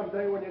sorry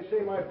someday when you see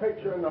my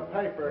picture in the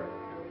paper.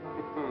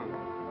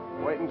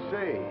 Wait and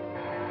see.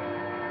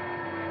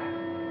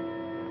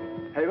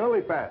 Hey,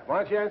 Lilibet,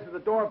 why don't you answer the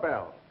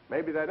doorbell?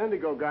 Maybe that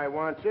Indigo guy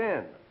wants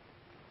in.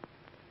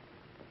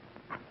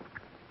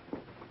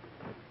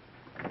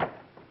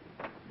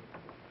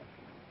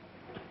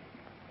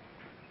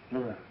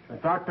 The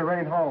doctor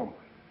ain't home.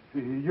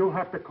 You'll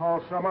have to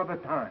call some other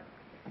time.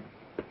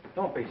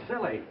 Don't be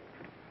silly.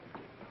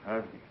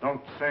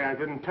 Don't say I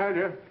didn't tell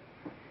you.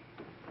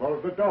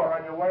 Close the door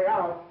on your way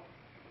out.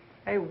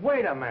 Hey,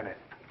 wait a minute.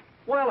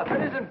 Well, if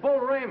it isn't Bull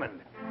Raymond.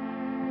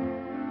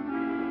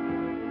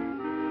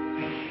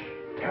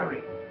 Shh,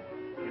 Terry.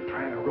 You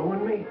trying to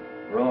ruin me?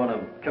 Ruin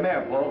him. Come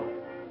here, Bull.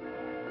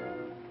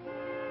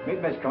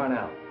 Meet Miss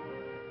Cornell.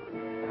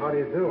 How do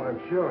you do, I'm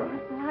sure.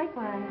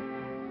 Likewise.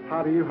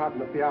 How do you happen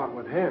to be out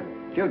with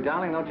him? Cute,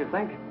 darling, don't you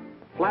think?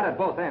 Flat at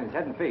both ends,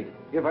 head and feet.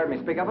 You've heard me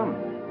speak of him.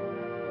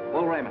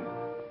 Bull Raymond.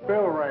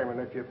 Bill Raymond,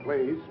 if you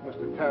please.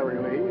 Mr. Terry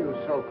Lee, you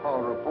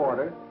so-called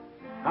reporter.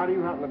 How do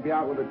you happen to be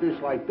out with a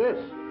dish like this?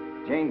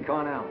 Jane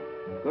Cornell.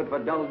 Good for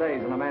dull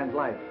days in a man's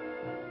life.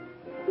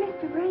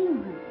 Mr.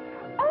 Raymond.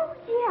 Oh,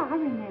 yeah, I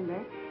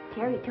remember.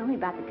 Terry told me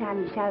about the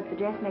time you shot up the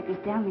dressmaker's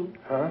dummy.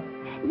 Huh?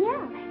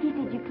 Yeah, he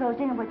said you closed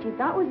in on what you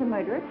thought was a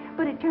murderer,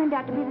 but it turned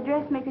out to be the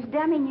dressmaker's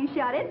dummy, and you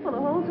shot it full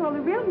of holes so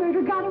the real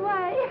murderer got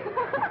away.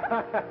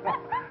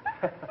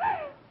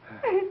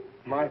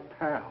 My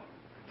pal.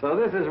 So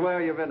this is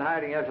where you've been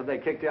hiding after they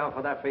kicked you out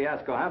for that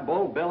fiasco, huh?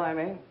 Bill, I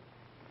mean?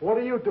 What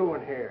are you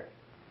doing here?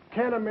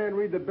 Can't a man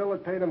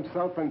rehabilitate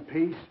himself in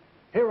peace?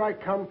 Here I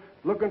come,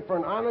 looking for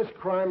an honest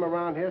crime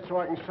around here so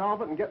I can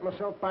solve it and get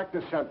myself back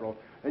to Central.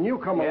 And you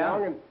come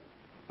along and...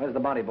 Where's the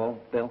body, Bill?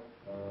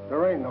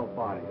 There ain't no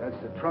body. That's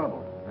the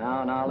trouble.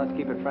 No, let's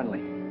keep it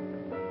friendly.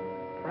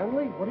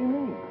 Friendly? What do you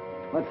mean?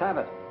 Let's have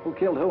it. Who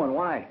killed who and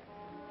why?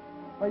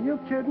 Are you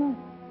kidding?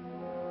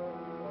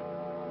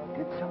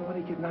 Did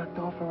somebody get knocked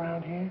off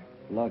around here?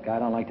 Look, I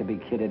don't like to be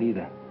kidded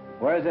either.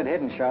 Where is it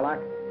hidden, Sherlock?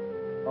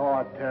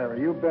 Oh,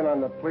 Terry, you've been on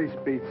the police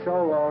beat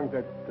so long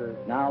that...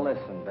 Now,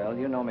 listen, Bill,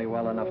 you know me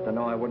well enough to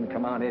know I wouldn't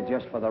come out here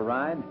just for the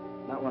ride.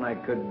 Not when I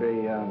could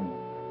be,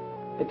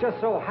 It just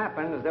so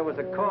happens there was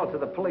a call to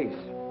the police.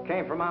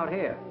 Came from out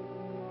here.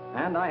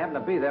 And I happened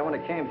to be there when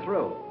it came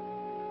through.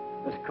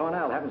 Miss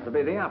Cornell happens to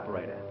be the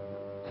operator.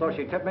 So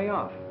she tipped me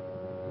off.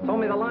 Told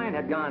me the line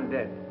had gone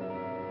dead.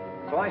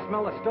 So I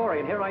smelled the story,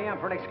 and here I am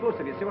for an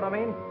exclusive. You see what I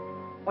mean?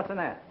 What's in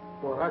that?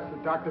 Well, that's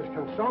the doctor's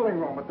consulting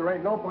room, but there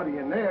ain't nobody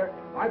in there.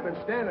 I've been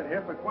standing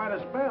here for quite a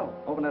spell.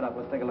 Open it up.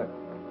 Let's take a look.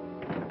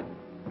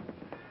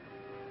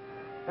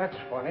 That's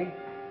funny.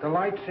 The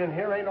lights in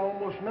here ain't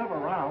almost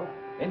never out.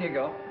 In you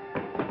go.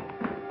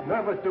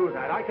 Never do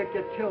that. I could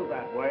get killed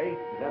that way.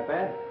 Is that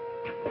bad?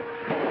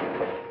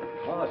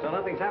 Oh, so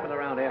nothing's happened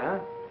around here, huh?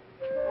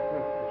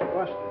 It's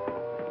busted.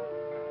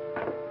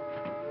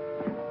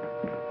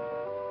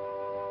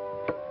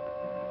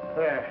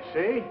 There,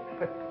 see?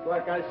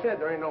 Like I said,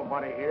 there ain't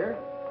nobody here.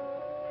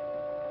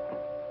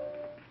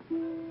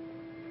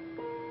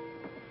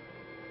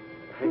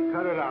 Hey,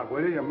 cut it out,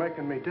 will you? You're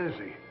making me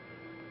dizzy.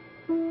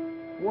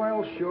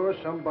 Well, sure,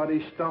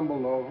 somebody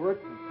stumbled over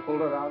it and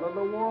pulled it out of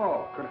the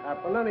wall. Could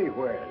happen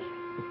anywhere.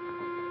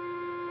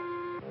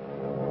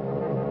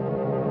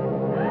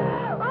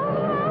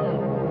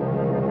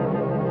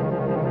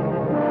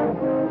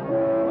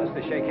 Wants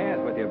to shake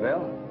hands with you,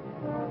 Bill.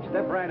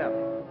 Step right up.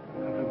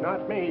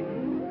 Not me.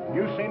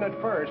 You seen it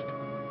first.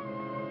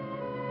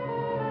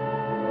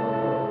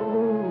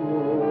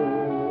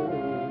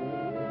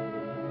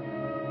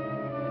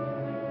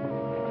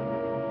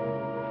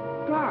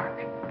 Doc.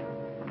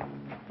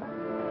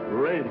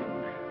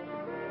 Raymond,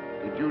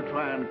 did you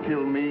try and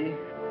kill me?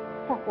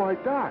 Why,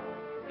 Doc,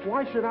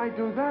 why should I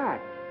do that?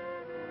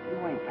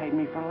 You ain't paid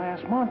me for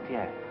last month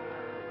yet.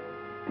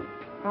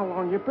 How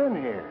long you been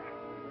here?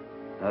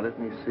 Now, let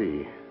me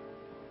see.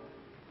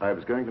 I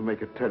was going to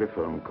make a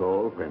telephone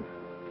call when...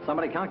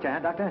 Somebody conked you, huh,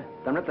 Doctor?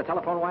 Then rip the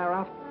telephone wire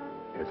out?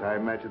 Yes, I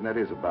imagine that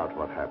is about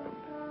what happened.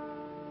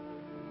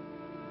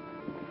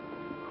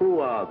 Who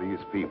are these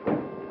people?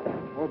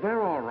 Well,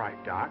 they're all right,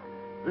 Doc.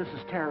 This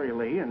is Terry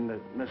Lee and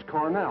Miss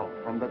Cornell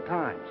from the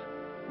Times.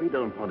 We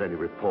don't want any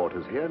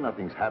reporters here.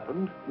 Nothing's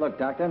happened. Look,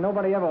 Doctor,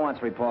 nobody ever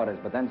wants reporters,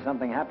 but then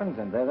something happens,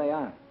 and there they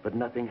are. But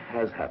nothing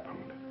has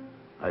happened.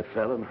 I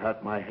fell and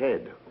hurt my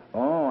head.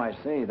 Oh, I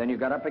see. Then you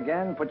got up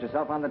again, put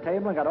yourself on the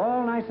table, and got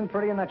all nice and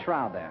pretty in that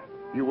shroud there.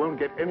 You won't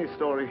get any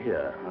story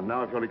here. And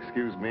now, if you'll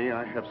excuse me,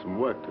 I have some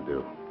work to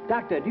do.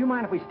 Doctor, do you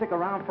mind if we stick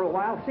around for a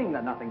while, seeing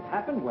that nothing's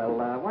happened? Well,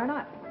 why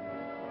not?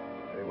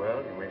 Very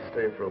well, you may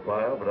stay for a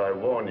while, but I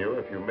warn you,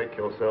 if you make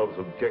yourselves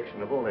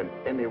objectionable in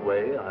any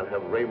way, I'll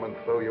have Raymond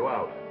throw you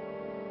out.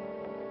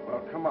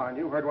 Well, come on.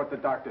 You heard what the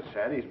doctor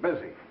said. He's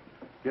busy.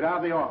 Get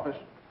out of the office.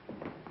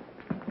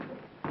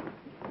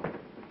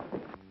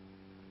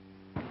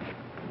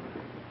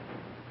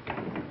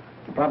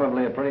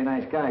 Probably a pretty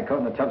nice guy, caught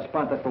in a tough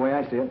spot. That's the way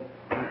I see it.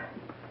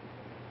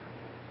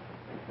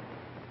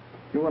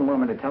 You wouldn't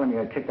want me to tell him you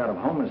got kicked out of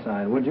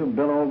homicide, would you,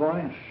 Bill, old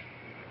boy?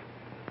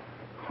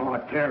 Oh,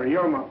 Terry,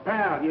 you're my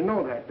pal. You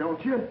know that,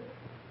 don't you?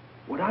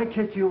 Would I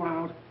kick you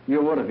out?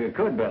 You would if you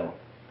could, Bill.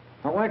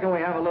 Now, why can we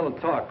have a little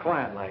talk,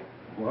 quiet like?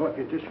 Well, if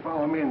you just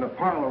follow me in the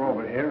parlor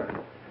over here.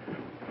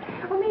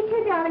 Oh, me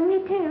too, darling,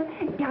 me too.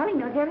 Darling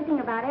knows everything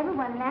about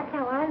everyone, and that's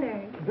how I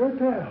learned. Good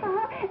tell.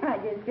 I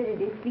just sit at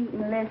his feet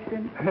and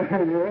listen.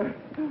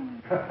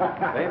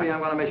 Yeah? Baby, I'm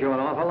going to miss you an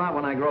awful lot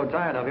when I grow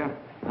tired of you.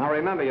 Now,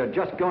 remember, you're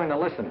just going to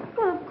listen.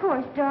 Well, of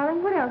course,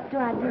 darling. What else do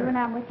I do when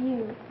I'm with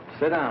you?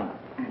 Sit down.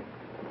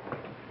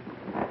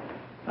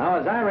 Now,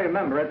 as I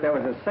remember it, there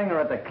was a singer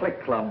at the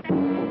Click Club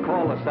who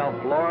called herself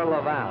Laura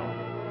Laval.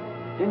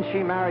 Didn't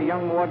she marry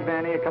young Ward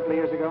Vanny a couple of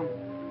years ago?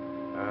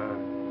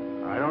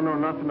 I don't know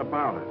nothing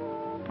about it.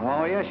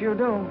 Oh, yes, you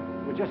do.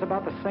 It was just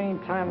about the same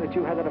time that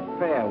you had that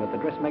affair with the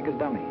dressmaker's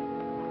dummy.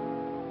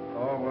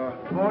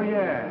 Oh,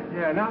 yeah.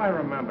 Yeah, now I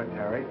remember,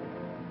 Terry.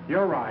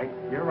 You're right.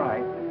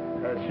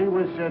 She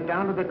was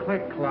down to the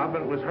Click Club,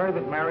 and it was her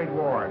that married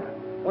Ward.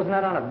 Wasn't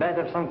that on a bet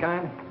of some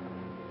kind?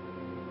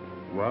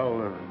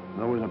 Well,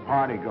 there was a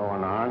party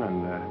going on,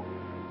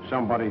 and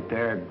somebody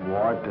dared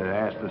Ward to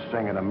ask the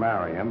singer to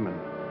marry him,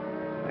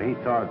 and he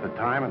thought at the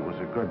time it was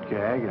a good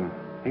gag, and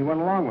he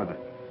went along with it.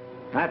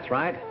 That's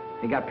right.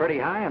 He got pretty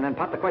high and then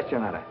popped the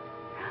question at her.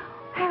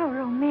 How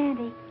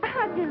romantic.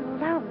 I just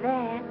love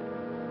that.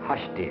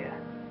 Hush, dear.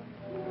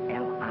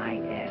 Listen.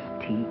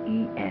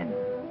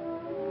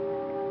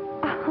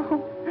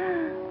 Oh.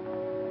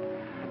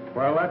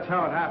 Well, that's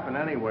how it happened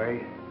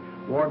anyway.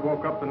 Ward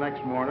woke up the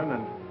next morning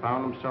and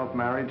found himself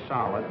married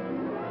solid.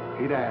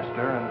 He'd asked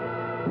her,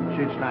 and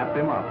she'd snapped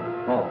him up.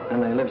 Oh,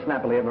 and they lived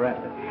snappily ever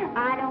after.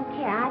 I don't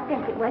care. I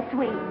think it was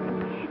sweet.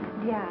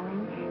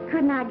 Darling,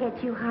 couldn't I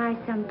get you high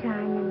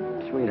sometime?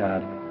 And...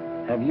 Sweetheart,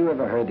 have you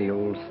ever heard the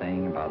old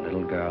saying about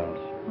little girls?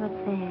 What's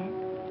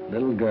that?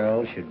 Little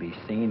girls should be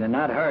seen and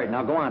not heard.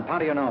 Now, go on,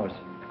 powder your nose.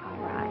 All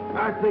right.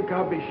 I think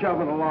I'll be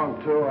shoving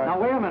along, too. Now,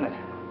 wait a minute.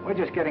 We're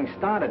just getting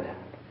started.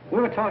 We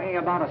were talking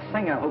about a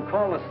singer who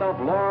called herself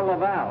Laura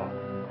Laval.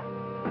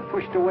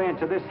 Pushed away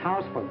into this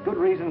house for good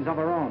reasons of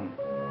her own.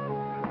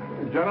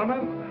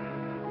 Gentlemen,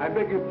 I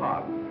beg your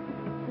pardon.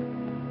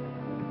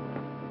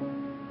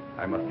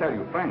 I must tell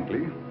you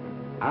frankly,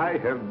 I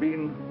have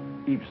been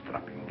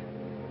eavesdropping.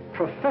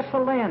 Professor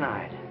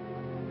Leonard,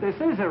 this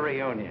is a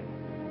reunion.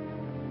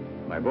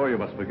 My boy, you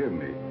must forgive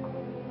me.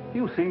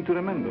 You seem to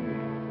remember me,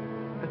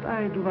 but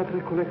I do not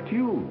recollect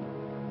you.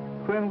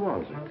 When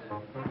was it?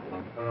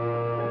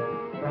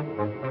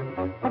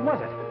 What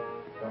was it?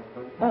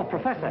 Oh,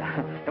 Professor,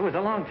 it was a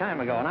long time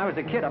ago, and I was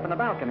a kid up in the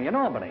balcony in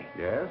Albany.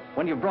 Yes?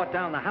 When you brought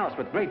down the house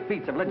with great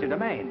feats of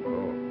legerdemain.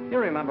 Oh. You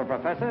remember,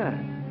 Professor?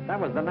 That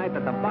was the night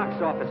that the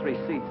box office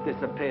receipts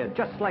disappeared,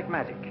 just like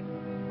magic.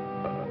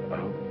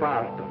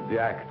 Part of the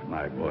act,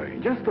 my boy.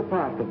 Just a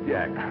part of the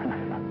act.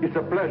 It's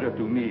a pleasure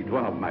to meet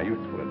one of my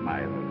youthful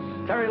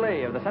admirers. Terry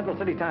Lee of the Central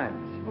City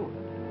Times. Oh,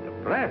 the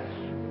press?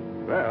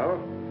 Well,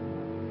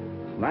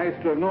 it's nice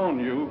to have known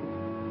you.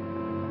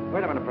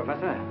 Wait a minute,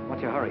 Professor.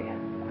 What's your hurry?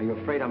 Are you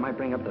afraid I might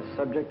bring up the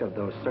subject of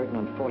those certain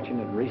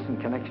unfortunate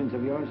recent connections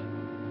of yours?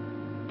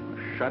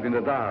 Shut in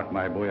the dark,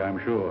 my boy, I'm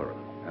sure.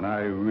 And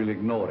I will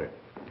ignore it.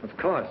 Of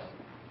course.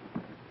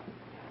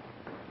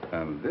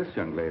 And this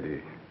young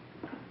lady,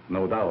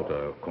 no doubt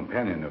a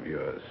companion of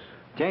yours.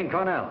 Jane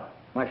Cornell,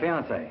 my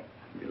fiancée.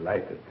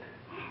 Delighted.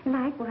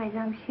 Likewise,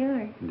 I'm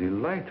sure.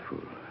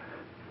 Delightful.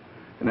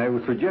 And I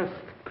would suggest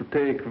to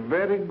take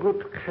very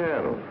good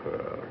care of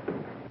her.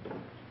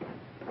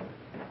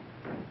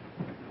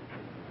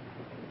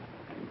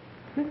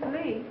 Miss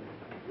Lee?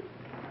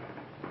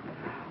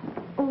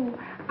 Oh,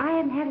 I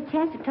haven't had a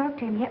chance to talk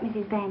to him yet,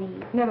 Mrs. Van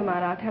Eve. Never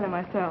mind, I'll tell him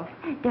myself.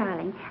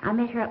 Darling, I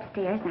met her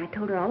upstairs, and I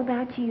told her all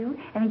about you,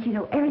 and that you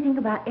know everything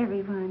about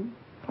everyone.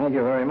 Thank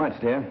you very much,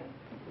 dear.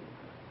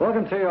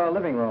 Welcome to your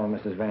living room,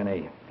 Mrs. Van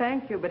Eve.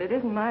 Thank you, but it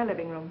isn't my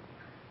living room.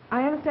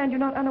 I understand you're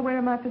not unaware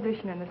of my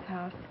position in this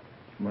house.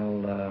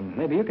 Well,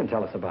 maybe you can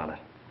tell us about it.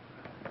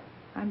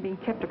 I'm being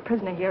kept a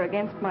prisoner here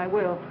against my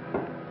will.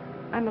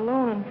 I'm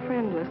alone and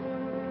friendless.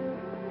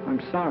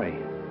 I'm sorry.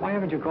 Why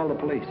haven't you called the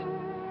police?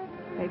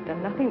 They've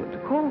done nothing but to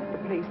call for the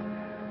police.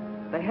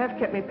 They have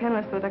kept me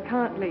penniless so that I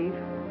can't leave.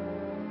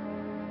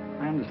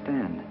 I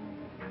understand.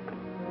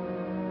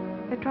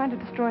 They're trying to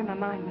destroy my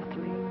mind, Mr.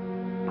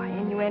 Lee. By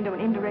innuendo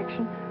and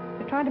indirection,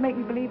 they're trying to make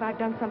me believe I've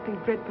done something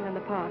dreadful in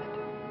the past.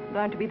 That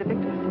I'm to be the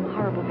victim of some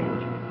horrible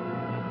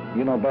vengeance.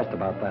 You know best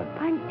about that.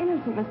 I'm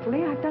innocent, Mr.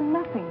 Lee. I've done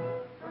nothing.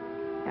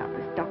 Now,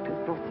 this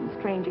doctor's brought some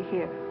stranger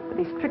here with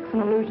these tricks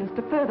and illusions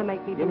to further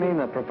make me You mean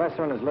the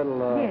professor and his little,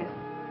 Yes.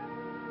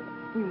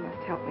 You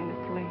must help me,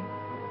 Mr. Lee.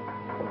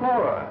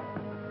 Laura,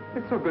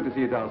 it's so good to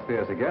see you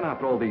downstairs again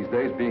after all these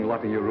days being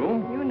locked in your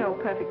room. You know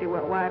perfectly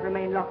well why I've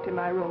remained locked in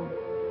my room.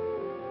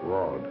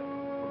 Ward,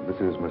 this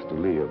is Mr.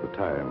 Lee of the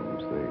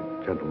Times,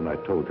 the gentleman I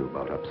told you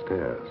about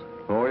upstairs.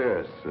 Oh,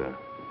 yes.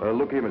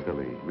 Look here, Mr.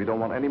 Lee. We don't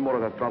want any more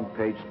of that front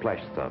page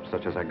splash stuff,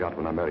 such as I got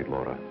when I married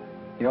Laura.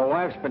 Your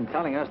wife's been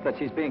telling us that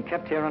she's being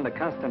kept here under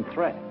constant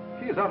threat.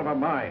 She's out of her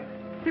mind.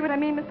 See what I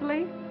mean, Mr.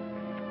 Lee?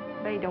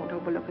 They don't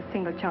overlook a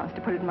single chance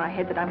to put it in my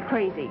head that I'm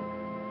crazy.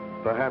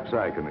 Perhaps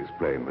I can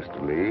explain,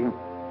 Mr. Lee.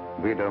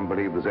 We don't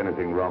believe there's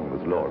anything wrong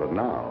with Laura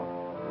now.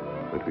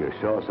 But we are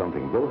sure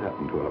something will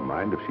happen to her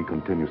mind if she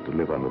continues to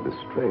live under this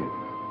strain.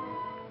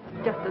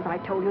 Just as I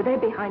told you, they're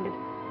behind it.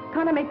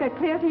 Can't I make that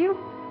clear to you?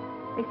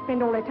 They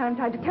spend all their time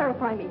trying to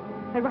terrify me.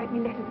 They write me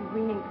letters in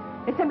green ink.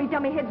 They send me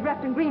dummy heads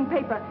wrapped in green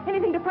paper.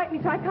 Anything to frighten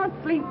me so I can't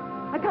sleep.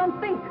 I can't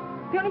think.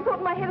 The only thought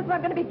in my head is that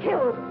I'm going to be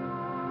killed.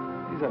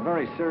 These are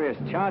very serious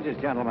charges,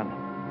 gentlemen.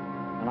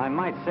 And I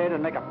might say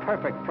it'd make a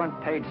perfect front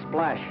page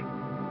splash.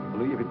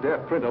 Lee, if you dare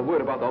print a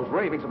word about those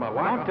ravings of my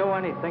wife... Don't do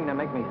anything to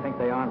make me think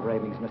they aren't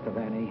ravings, Mr.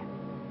 Van Eve.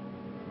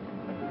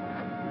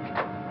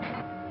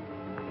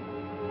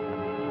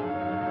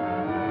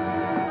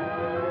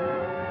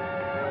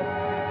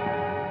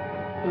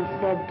 He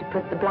said to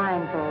put the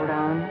blindfold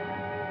on,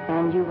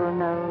 and you will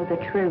know the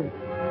truth.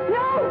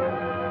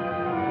 No!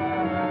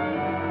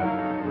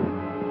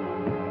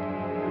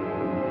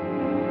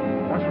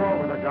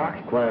 Doc?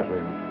 Quiet,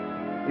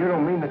 Raymond. You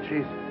don't mean that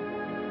she's...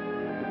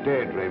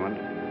 Dead, Raymond.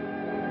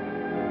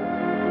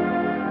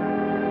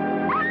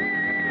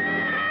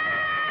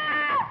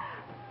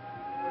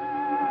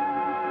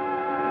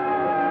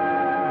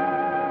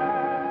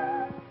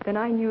 Then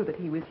I knew that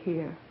he was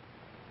here.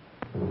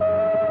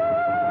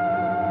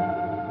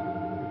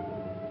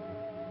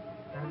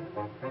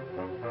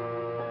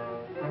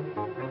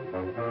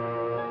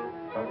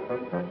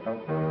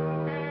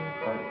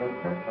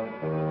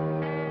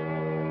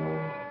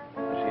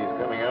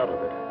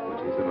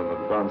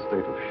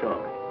 State of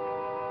shock.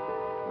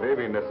 May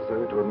be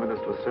necessary to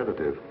administer a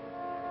sedative.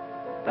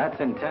 That's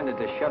intended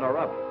to shut her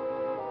up.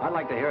 I'd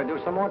like to hear her do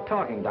some more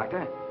talking,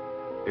 Doctor.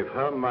 If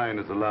her mind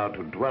is allowed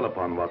to dwell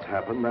upon what's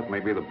happened, that may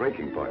be the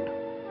breaking point.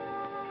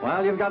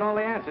 Well, you've got all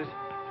the answers.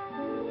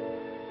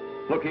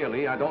 Look here,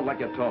 Lee, I don't like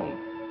your tone.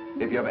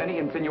 If you have any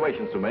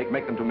insinuations to make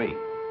them to me.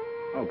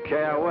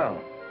 Okay, I will.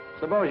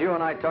 Suppose you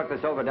and I talk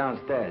this over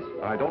downstairs.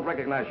 I don't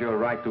recognize your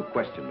right to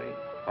question me.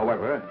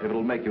 However, if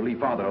it'll make you leave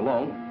Father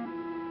alone...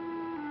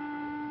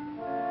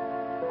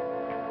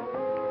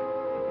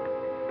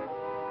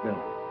 Bill,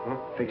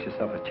 fix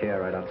yourself a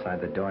chair right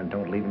outside the door and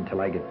don't leave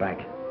until I get back.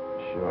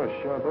 Sure.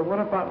 But what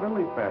about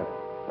Lily Pad?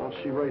 Don't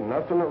she rate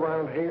nothing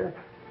around here?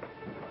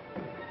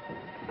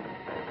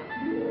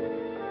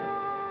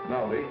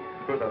 Now, Lee,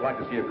 first I'd like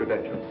to see your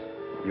credentials.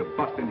 You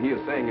bust in here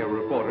saying you're a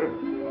reporter.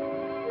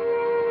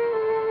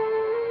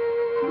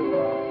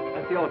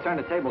 That's the old turn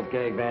the tables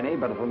gag, Vanny,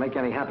 but if it'll make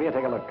you any happier,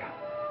 take a look.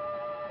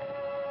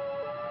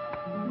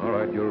 All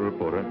right, you're a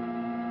reporter.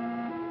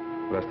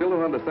 But I still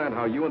don't understand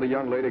how you and the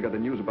young lady got the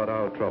news about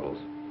our troubles.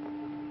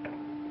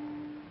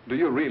 Do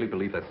you really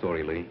believe that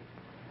story, Lee?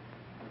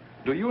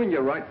 Do you, in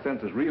your right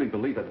senses, really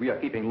believe that we are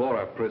keeping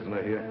Laura a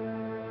prisoner here?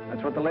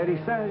 That's what the lady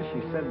says.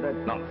 She said that...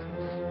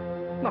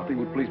 Nonsense. Nothing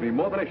would please me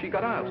more than if she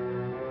got out.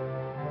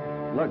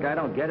 Look, I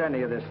don't get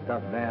any of this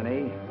stuff,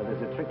 Vanny, but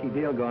there's a tricky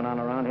deal going on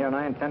around here, and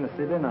I intend to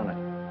sit in on it.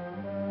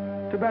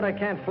 Too bad I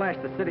can't flash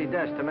the city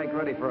desk to make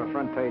ready for a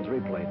front-page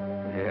replay.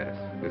 Yes,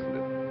 isn't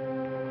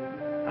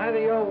it? Either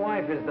your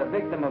wife is the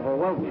victim of a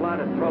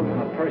well-plotted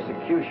program of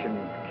persecution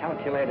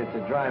calculated to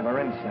drive her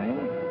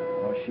insane,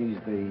 or she's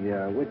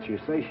the witch you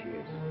say she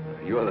is.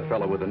 You're the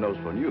fellow with the nose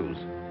for news.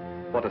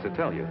 What does it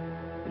tell you?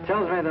 It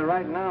tells me that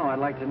right now I'd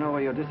like to know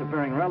where your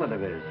disappearing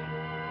relative is.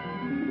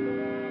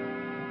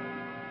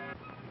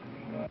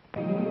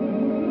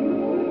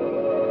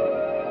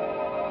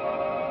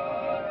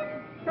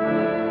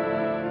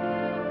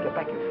 Get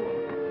back, you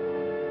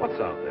fool. What's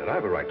out there? I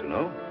have a right to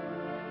know.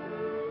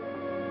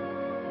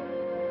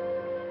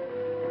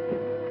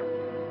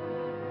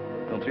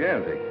 Don't see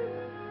anything.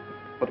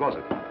 What was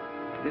it?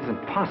 It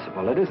isn't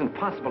possible. It isn't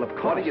possible, of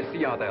course. What do you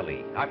see out there,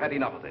 Lee? I've had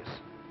enough of this.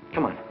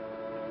 Come on.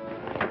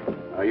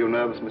 Are you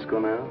nervous, Miss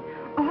Cornell?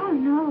 Oh,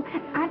 no.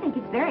 I think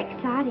it's very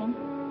exciting.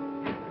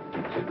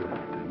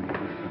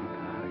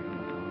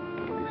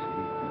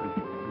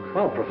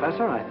 Well,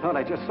 Professor, I thought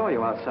I just saw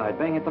you outside,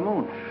 banging at the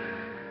moon.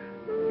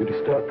 You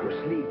disturbed her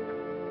sleep.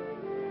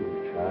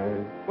 Poor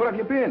child. Where have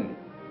you been?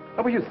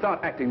 How about you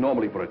start acting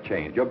normally for a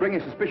change? You're bringing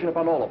suspicion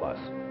upon all of us.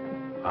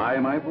 I,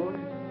 my boy?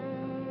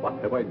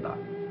 What have I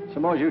done?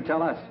 Suppose you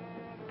tell us.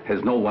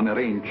 Has no one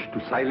arranged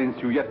to silence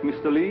you yet,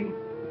 Mr. Lee?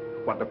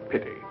 What a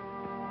pity.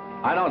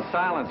 I don't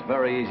silence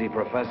very easy,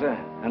 Professor,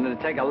 and it'd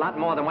take a lot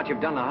more than what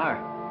you've done to her.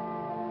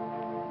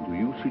 Do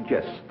you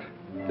suggest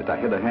that I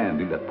had a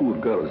hand in that poor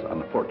girl's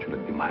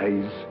unfortunate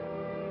demise?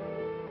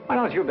 Why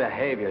don't you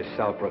behave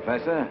yourself,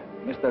 Professor?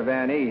 Mr.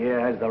 Van E here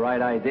has the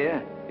right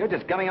idea. You're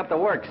just gumming up the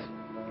works.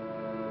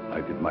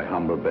 I did my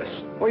humble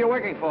best. Who are you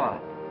working for?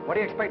 What do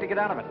you expect to get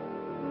out of it?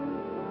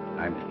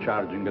 I'm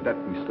discharging a debt,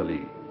 Mr.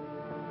 Lee.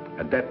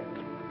 A debt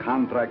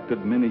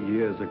contracted many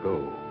years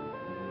ago.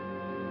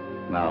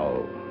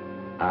 Now,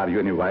 are you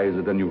any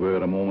wiser than you were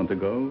a moment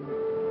ago?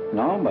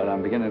 No, but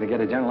I'm beginning to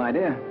get a general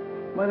idea.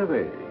 By the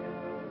way,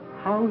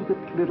 how's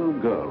that little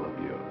girl of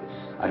yours?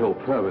 I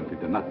hope fervently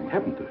that nothing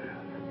happened to her.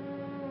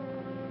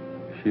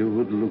 She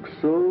would look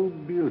so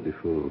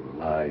beautiful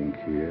lying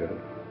here.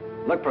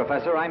 Look,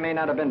 Professor, I may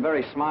not have been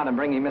very smart in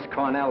bringing Miss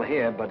Cornell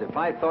here, but if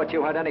I thought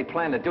you had any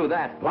plan to do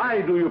that...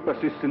 Why do you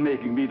persist in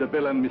making me the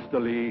villain,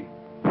 Mr. Lee?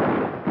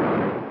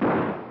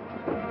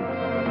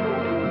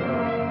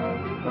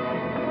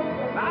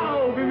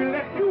 Now we will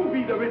let you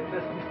be the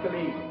witness, Mr.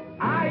 Lee.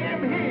 I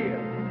am here.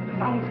 The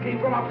sounds came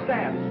from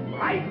upstairs,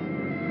 right?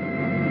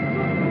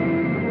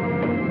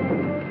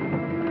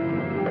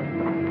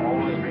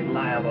 Always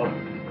reliable.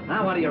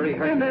 Now what are you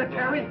rehearsing? In there,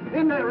 Terry.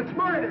 In there. It's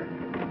murder.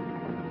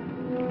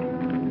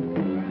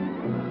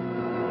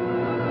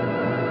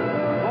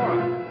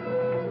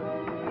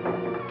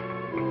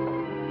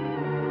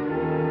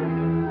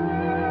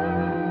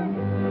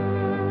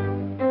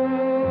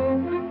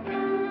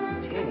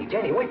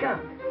 Jenny, wake up.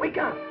 Wake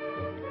up.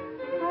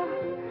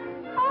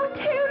 Oh,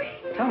 Terry.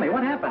 Tell me,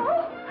 what happened?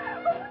 Oh,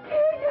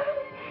 Terry,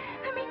 darling.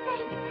 Let me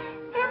think.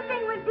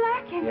 Everything went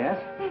black and... Yes?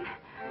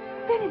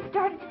 Then it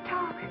started to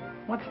talk.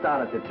 What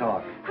started to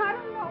talk? I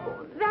don't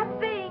know. That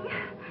thing.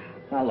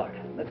 Now, look,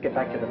 let's get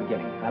back to the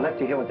beginning. I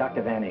left you here with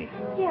Dr. Van E.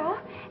 Yeah,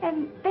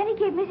 and Benny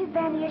gave Mrs.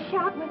 Vanny a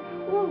shot with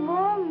a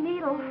long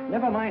needle.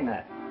 Never mind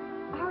that.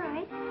 All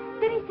right.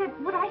 Then he said,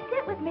 would I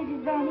sit with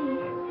Mrs. Vanny?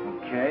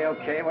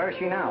 Okay. Where is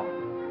she now?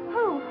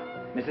 Who?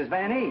 Mrs.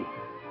 Van E.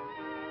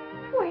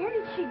 Where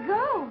did she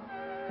go?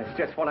 That's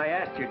just what I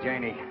asked you,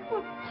 Janie.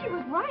 Well, she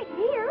was right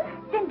here.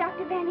 Then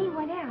Dr. Vanny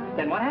went out.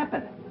 Then what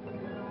happened?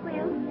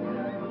 Well,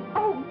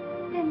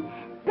 then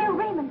Bill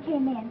Raymond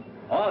came in.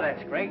 Oh,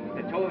 that's great.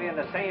 The two of you in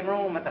the same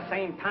room at the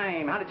same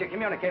time. How did you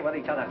communicate with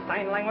each other?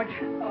 Sign language?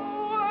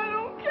 Oh, I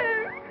don't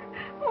care.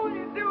 All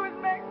you do is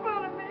make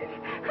fun of me.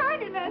 I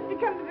didn't ask to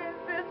come to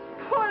this,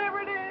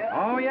 whatever it is.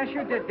 Oh, yes,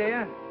 you did,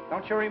 dear.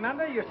 Don't you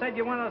remember? You said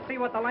you wanted to see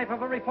what the life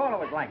of a reporter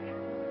was like.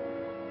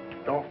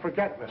 Don't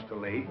forget, Mr.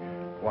 Lee,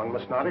 one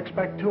must not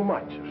expect too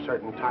much of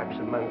certain types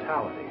of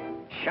mentality.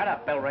 Shut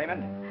up, Bill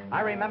Raymond.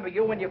 I remember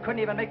you when you couldn't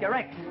even make your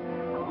X.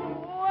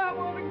 Oh, I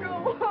want to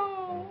go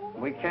home.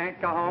 We can't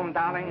go home,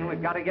 darling.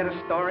 We've got to get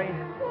a story.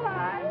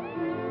 Why?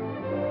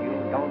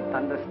 You don't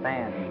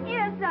understand.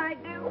 Yes, I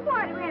do.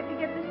 Why do we have to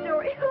get the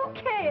story? Who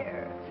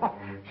cares? Oh,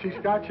 she's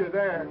got you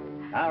there.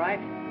 All right.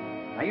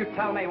 Now, you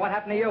tell me, what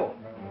happened to you?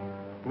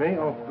 Me?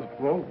 Oh,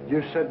 well,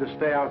 you said to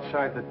stay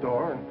outside the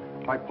door,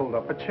 and I pulled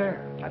up a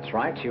chair. That's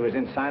right. She was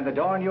inside the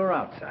door, and you were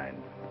outside.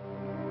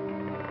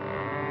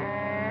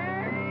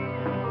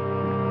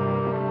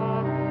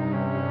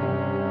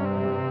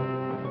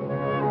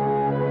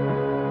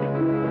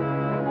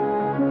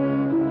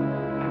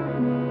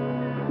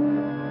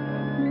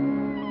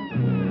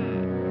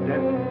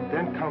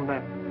 Then come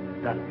that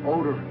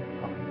odor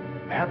of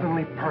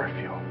heavenly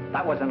perfume.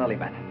 That was an lily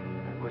pad.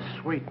 It was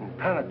sweet and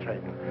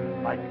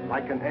penetrating,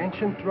 like an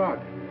ancient drug.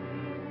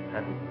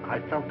 And I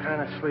felt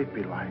kind of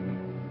sleepy-like.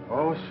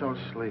 Oh, so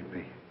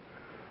sleepy.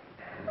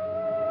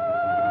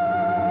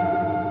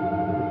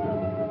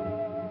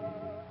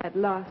 At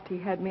last, he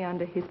had me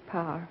under his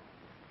power.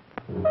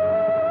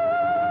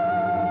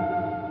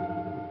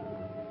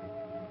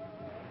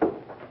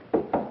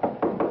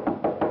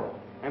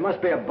 There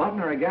must be a button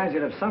or a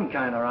gadget of some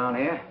kind around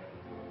here.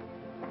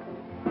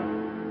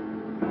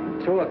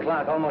 2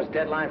 o'clock, almost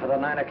deadline for the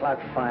 9 o'clock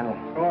final.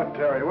 Oh,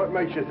 Terry, what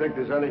makes you think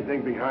there's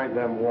anything behind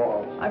them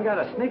walls? I've got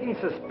a sneaking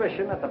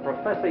suspicion that the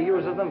professor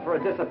uses them for a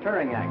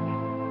disappearing act.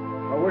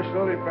 I wish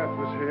Lilybeth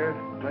was here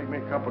to make me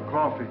a cup of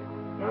coffee.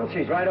 Well,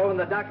 she's right over in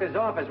the doctor's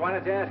office. Why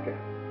don't you ask her?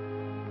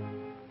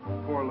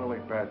 Poor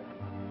Lilybeth.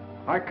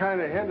 I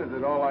kind of hinted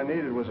that all I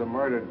needed was a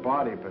murdered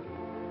body, but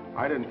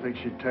I didn't think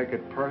she'd take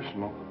it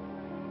personal.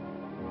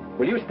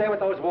 Will you stay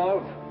with those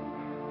walls?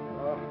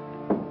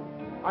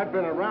 I've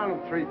been around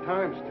them 3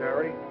 times,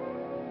 Terry.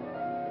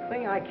 The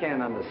thing I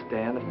can't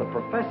understand, if the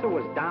professor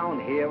was down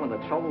here when the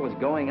trouble was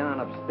going on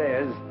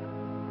upstairs,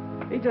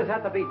 he just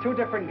had to be 2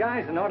 different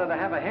guys in order to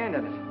have a hand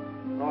in it.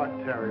 Oh,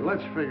 Terry,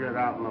 let's figure it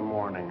out in the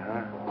morning,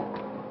 huh?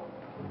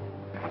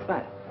 What's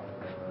that?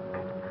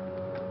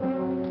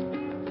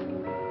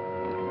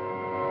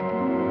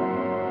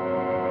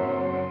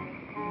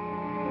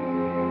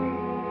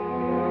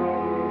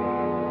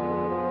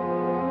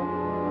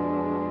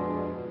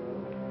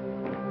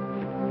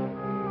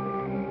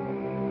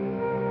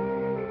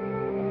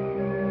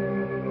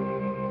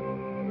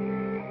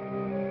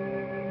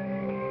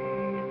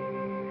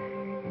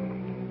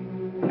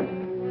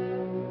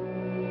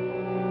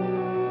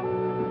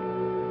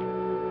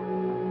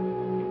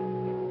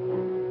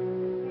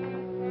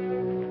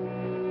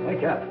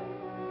 Wake up.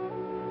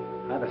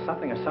 Either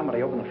something or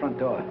somebody opened the front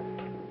door.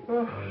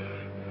 Oh,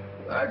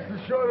 that's the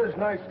shortest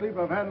night's sleep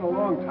I've had in a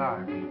long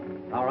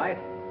time. All right.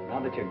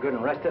 Now that you're good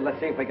and rested, let's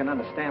see if we can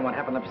understand what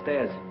happened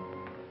upstairs.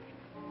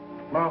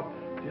 Well,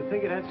 do you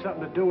think it had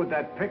something to do with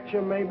that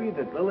picture, maybe,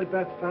 that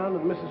Lilybeth found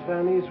in Mrs.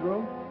 Van E's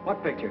room?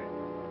 What picture?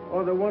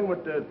 Oh, the one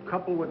with the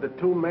couple with the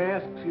 2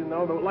 masks, you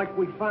know, like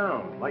we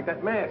found, like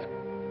that mask.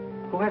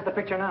 Who has the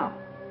picture now?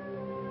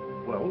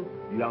 Well,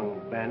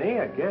 young Van E,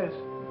 I guess.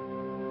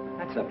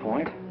 That's the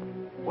point.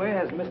 Where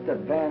has Mr.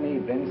 Van E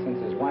been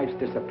since his wife's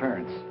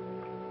disappearance?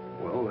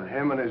 Well,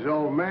 him and his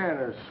old man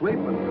are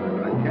sleeping.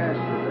 I guess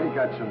they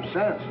got some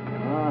sense.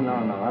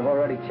 No. I've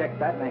already checked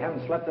that, and they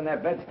haven't slept in their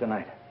beds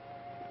tonight.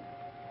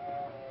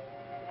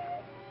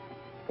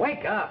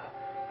 Wake up!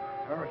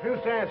 I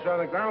refuse to answer on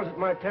the grounds that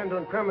my tend to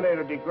incriminate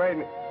or degrade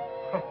me.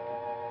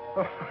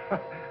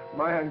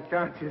 My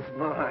unconscious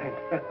mind.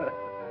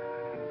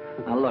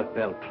 Now, look,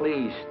 Bill,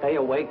 please stay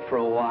awake for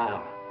a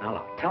while. Now,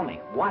 look, tell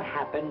me, what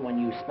happened when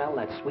you smelled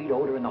that sweet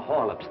odor in the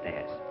hall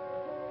upstairs?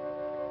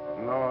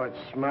 No, it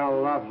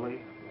smelled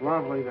lovely.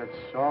 Lovely,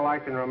 that's all I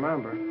can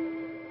remember.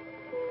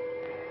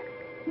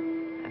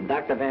 And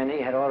Dr. Van E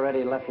had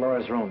already left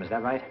Laura's room, is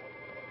that right?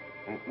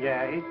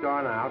 Yeah, he'd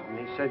gone out, and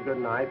he said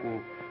goodnight,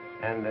 and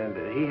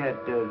he had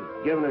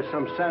given her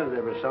some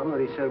sedative or something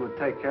that he said would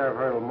take care of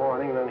her till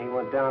morning, and then he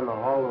went down the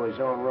hall to his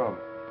own room.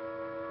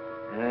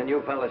 And then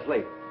you fell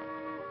asleep?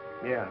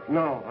 Yeah,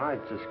 no, I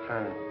just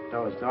kind of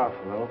dozed off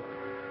a little.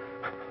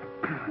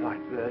 Like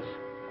this.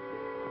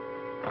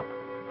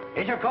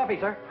 Here's your coffee,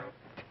 sir.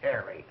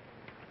 Terry,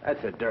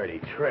 that's a dirty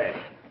trick.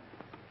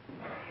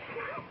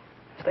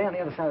 Stay on the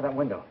other side of that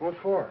window. What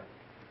for?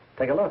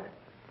 Take a look.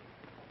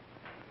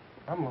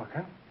 I'm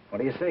looking. What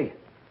do you see?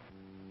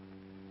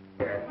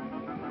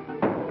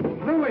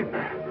 Lily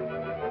Beth!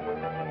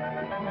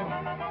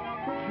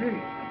 Gee,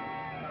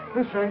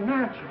 this ain't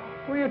natural.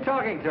 Who are you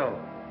talking to?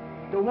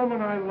 The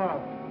woman I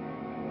love.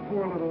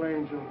 Poor little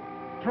angel.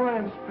 Try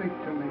and speak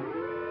to me.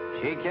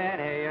 She can't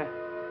hear you.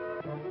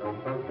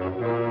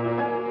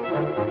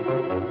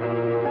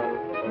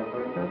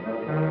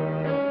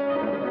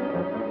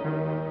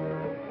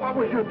 What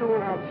was you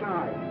doing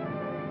outside?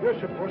 You're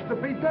supposed to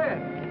be dead.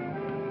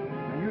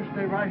 Now you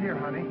stay right here,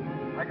 honey.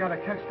 I gotta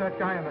catch that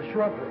guy in the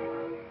shrubbery.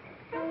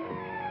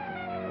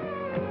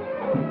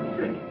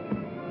 Gee,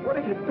 what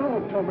are you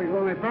doing to me,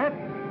 Lily Beth?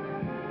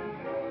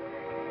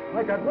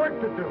 I got work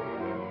to do.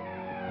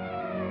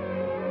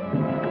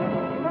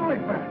 Lily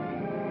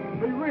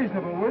Beth, be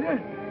reasonable, will you?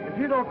 If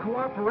you don't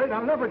cooperate,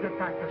 I'll never get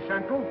back to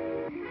Central.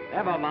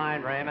 Never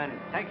mind, Raymond.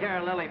 Take care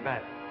of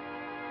Lilybeth.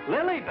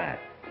 Lilybeth!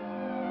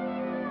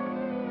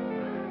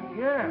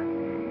 Yeah,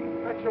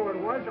 that's who it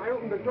was. I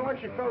opened the door and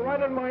she fell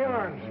right in my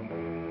arms.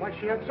 Like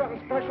she had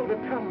something special to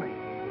tell me.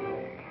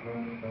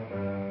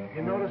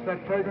 You notice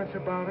that fragrance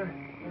about her?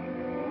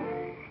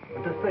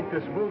 And to think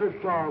this wilted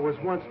flower was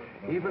once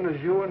even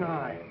as you and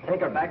I.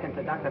 Take her back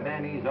into Dr.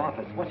 Van E's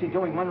office. What's she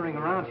doing wandering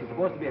around? She's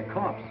supposed to be a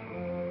corpse.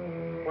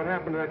 What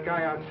happened to that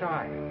guy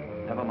outside?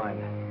 Never mind.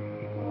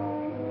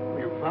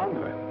 You found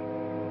her.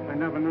 I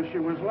never knew she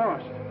was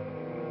lost.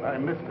 I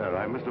missed her.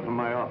 I missed her from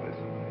my office.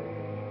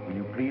 Will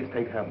you please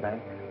take her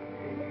back?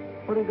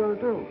 What are you going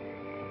to do?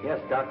 Yes,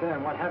 Doctor,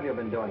 and what have you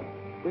been doing?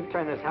 We've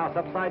turned this house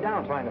upside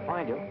down trying to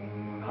find you.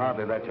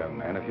 Hardly that, young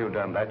man. If you'd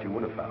done that, you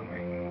would have found me.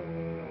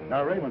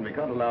 Now, Raymond, we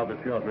can't allow this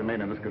girl to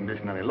remain in this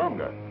condition any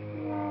longer.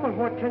 Well,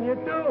 what can you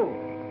do?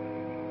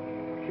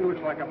 She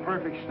looks like a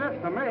perfect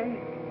stiff to me.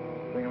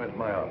 Bring him into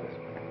my office.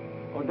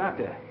 Oh,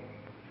 Doctor,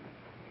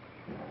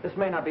 this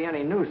may not be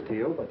any news to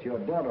you, but your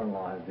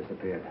daughter-in-law has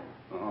disappeared.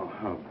 Oh,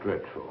 how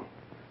dreadful.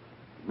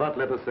 But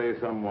let us say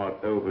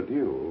somewhat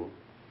overdue,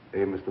 eh,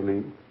 Mr.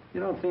 Lee? You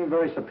don't seem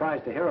very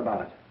surprised to hear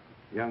about it.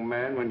 Young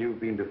man, when you've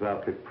been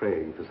devoutly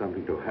praying for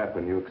something to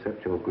happen, you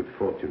accept your good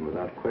fortune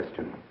without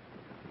question.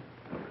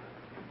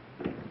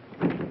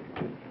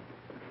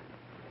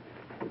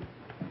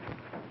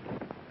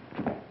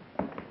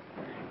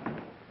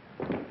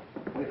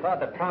 We thought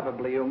that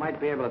probably you might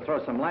be able to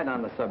throw some light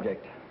on the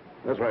subject.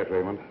 That's right,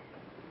 Raymond.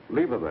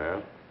 Leave her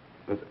there.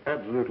 There's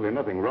absolutely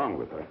nothing wrong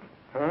with her.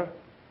 Huh?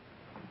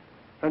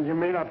 And you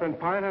mean I've been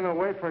pining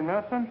away for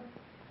nothing?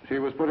 She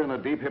was put in a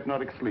deep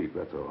hypnotic sleep,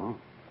 that's all.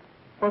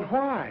 But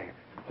why?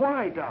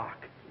 Why,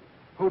 Doc?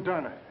 Who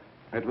done it?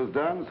 It was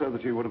done so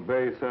that she would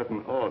obey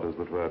certain orders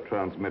that were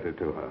transmitted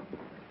to her.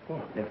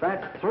 If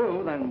that's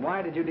true, then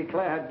why did you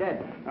declare her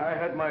dead? I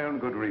had my own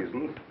good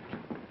reasons.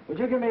 Would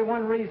you give me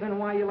one reason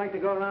why you like to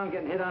go around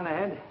getting hit on the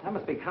head? That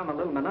must become a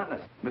little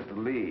monotonous. Mr.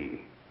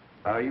 Lee,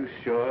 are you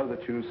sure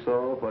that you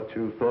saw what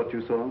you thought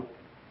you saw?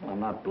 Well, I'm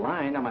not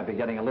blind. I might be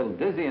getting a little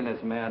dizzy in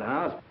this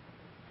madhouse.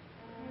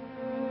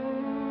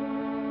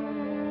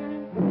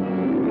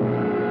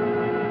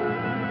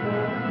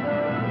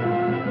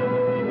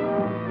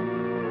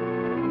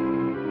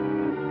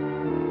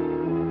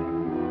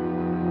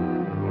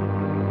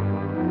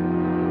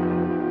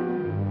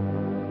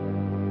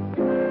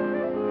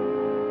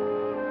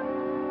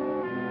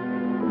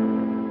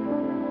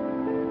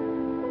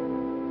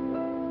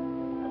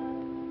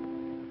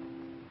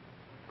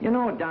 You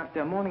know,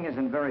 Doctor, morning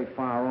isn't very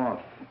far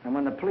off. And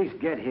when the police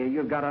get here,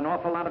 you've got an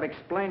awful lot of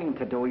explaining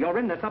to do. You're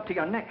in this up to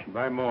your neck.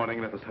 By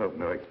morning, let us hope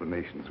no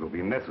explanations will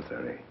be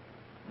necessary.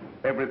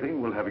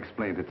 Everything will have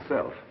explained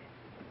itself.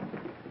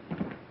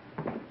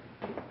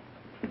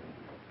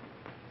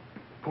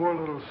 Poor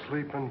little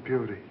sleeping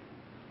beauty.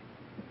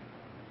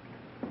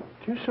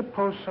 Do you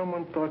suppose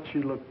someone thought she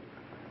looked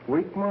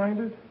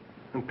weak-minded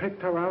and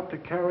picked her out to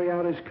carry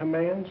out his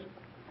commands?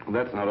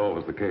 That's not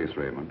always the case,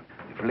 Raymond.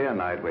 If Leah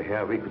and I were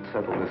here, we could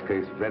settle this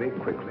case very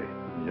quickly.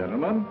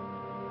 Gentlemen,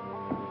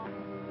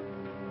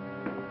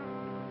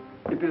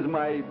 it is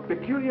my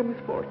peculiar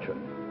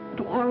misfortune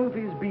to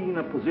always be in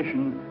a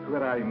position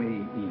where I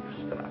may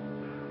eavesdrop.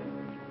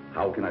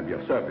 How can I be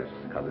of service,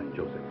 Cousin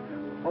Joseph?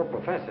 Oh,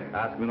 Professor.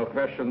 Ask me no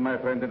questions, my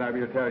friend, and I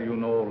will tell you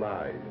no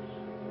lies.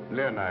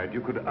 Leonard,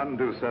 you could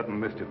undo certain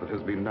mischief that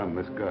has been done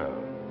this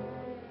girl.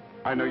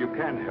 I know you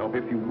can help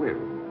if you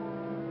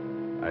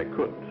will. I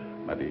could,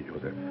 my dear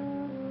Joseph.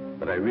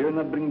 But I will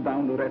not bring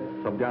down the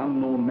wrath of the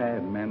unknown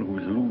madman who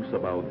is loose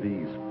about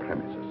these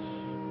premises.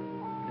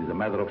 It is a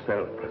matter of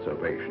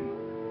self-preservation.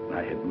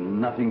 I had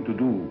nothing to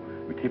do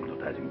with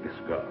hypnotizing this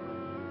girl.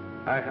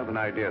 I have an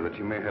idea that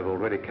you may have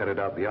already carried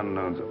out the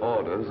unknown's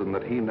orders and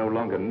that he no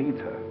longer needs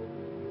her.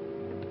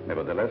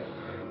 Nevertheless,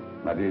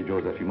 my dear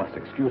Joseph, you must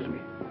excuse me.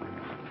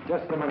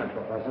 Just a minute,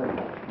 Professor.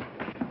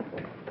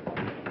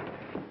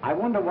 I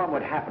wonder what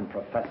would happen,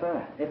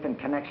 Professor, if in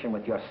connection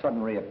with your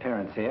sudden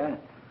reappearance here,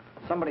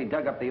 somebody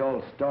dug up the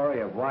old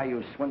story of why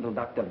you swindled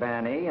Dr.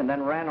 Van E and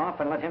then ran off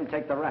and let him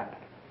take the rap.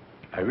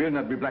 I will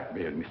not be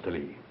blackmailed, Mr.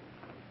 Lee.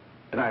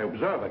 And I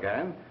observe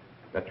again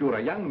that you're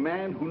a young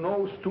man who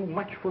knows too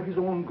much for his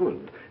own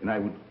good. And I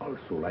would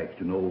also like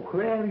to know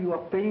where you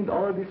obtained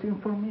all this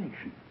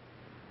information.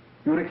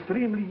 You're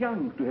extremely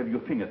young to have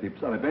your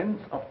fingertips on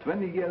events of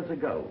 20 years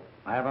ago.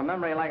 I have a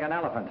memory like an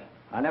elephant.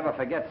 I never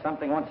forget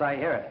something once I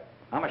hear it.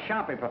 I'm a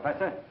sharpie,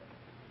 Professor.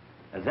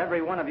 As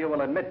every one of you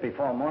will admit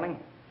before morning.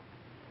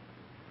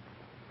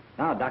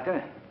 Now,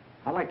 Doctor,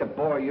 I'd like to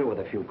bore you with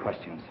a few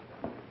questions.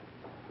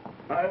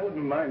 I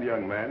wouldn't mind,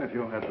 young man, if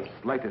you had the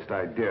slightest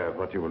idea of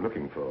what you were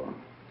looking for.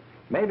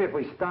 Maybe if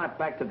we start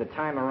back to the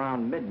time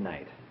around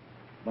midnight,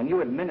 when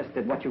you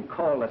administered what you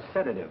call a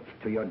sedative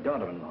to your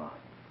daughter-in-law.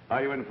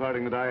 Are you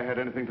inferring that I had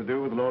anything to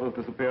do with Laura's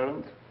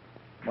disappearance?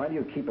 Why do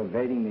you keep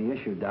evading the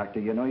issue, Doctor?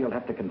 You know you'll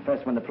have to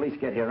confess when the police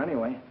get here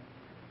anyway.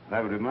 I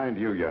would remind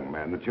you, young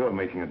man, that you're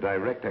making a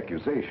direct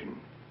accusation,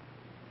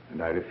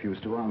 and I refuse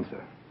to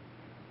answer.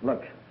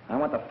 Look, I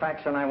want the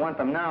facts and I want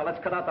them now.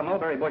 Let's cut out the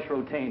mulberry bush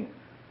routine.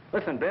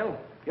 Listen, Bill,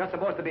 you're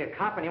supposed to be a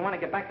cop and you want to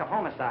get back to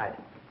homicide.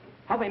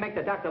 Help me make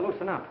the doctor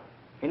loosen up.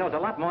 He knows a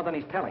lot more than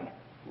he's telling.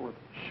 Well,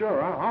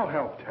 sure, I'll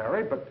help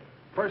Terry, but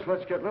first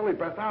let's get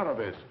Lilybeth out of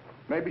this.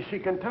 Maybe she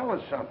can tell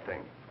us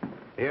something.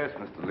 Yes,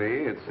 Mr.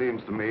 Lee, it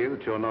seems to me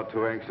that you're not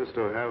too anxious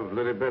to have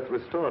Lilybeth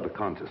restored to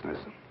consciousness.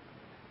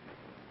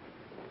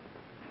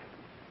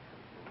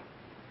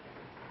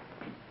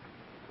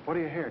 What do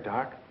you hear,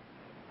 Doc?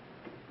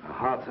 Her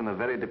heart's in a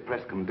very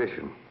depressed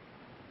condition.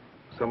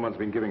 Someone's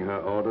been giving her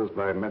orders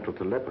by mental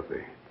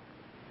telepathy.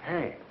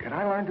 Hey, could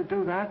I learn to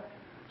do that?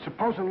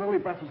 Supposing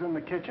Lilybeth was in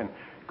the kitchen,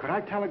 could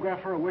I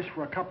telegraph her a wish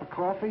for a cup of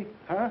coffee,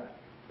 huh?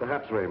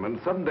 Perhaps, Raymond,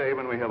 someday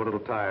when we have a little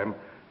time,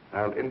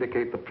 I'll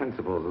indicate the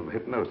principles of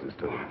hypnosis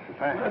to her.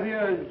 Thanks.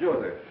 Dear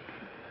Joseph,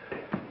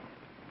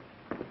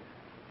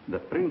 the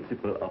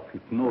principle of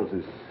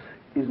hypnosis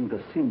isn't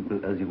as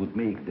simple as you would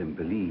make them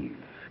believe.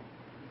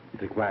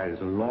 It requires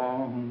a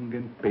long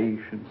and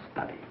patient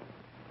study.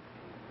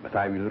 But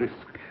I will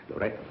risk the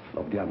rest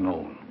of the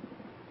unknown.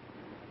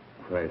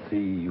 For I see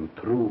you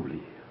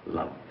truly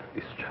love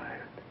this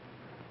child.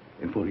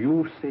 And for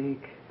your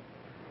sake,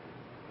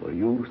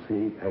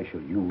 I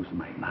shall use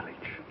my knowledge.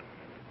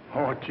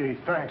 Oh, gee,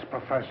 thanks,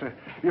 Professor.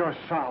 You're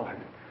solid.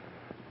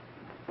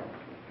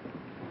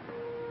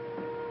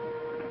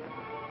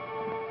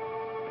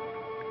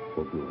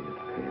 Och då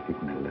jag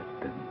fick mig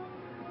lätten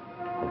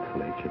och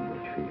flächen var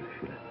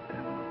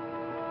fyrflätten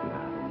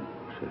läron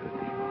och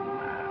sördimon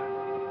här.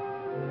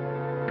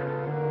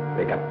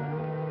 Wake up.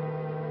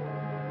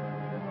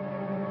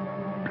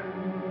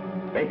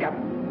 Wake up.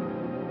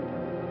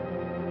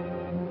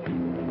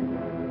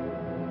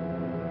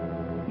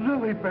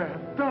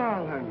 Lilybeth,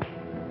 darling.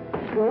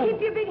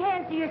 Keep your big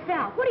hands to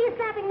yourself. What are you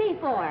slapping me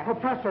for?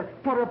 Professor,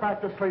 put her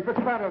back to sleep. It's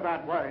better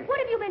that way. What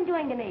have you been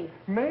doing to me?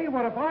 Me?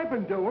 What have I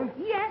been doing?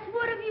 Yes,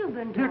 what have you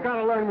been doing? You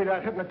gotta learn me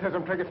that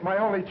hypnotism trick. It's my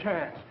only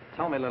chance.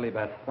 Tell me,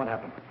 Lilybeth, what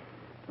happened?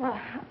 Well,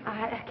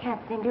 I can't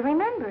seem to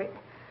remember it.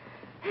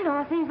 It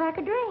all seems like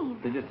a dream.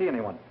 Did you see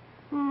anyone?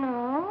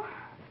 No.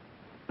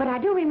 But I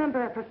do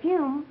remember a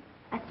perfume,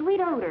 a sweet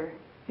odor.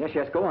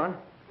 Yes, go on.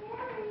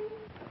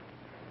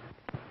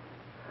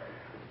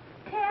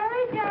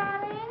 Terry,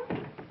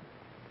 darling.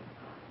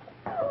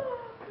 Oh,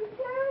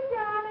 Terry,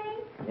 darling.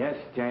 Yes,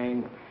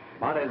 Jane.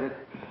 What is it?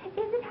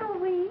 Is it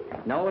Halloween?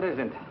 No, it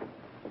isn't.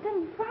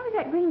 Then why was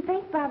that green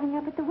face bobbing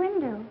up at the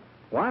window?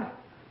 What?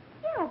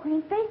 Yeah, a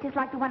green face just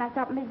like the one I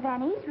saw in Miss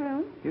Van E's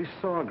room. You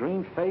saw a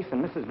green face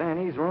in Mrs.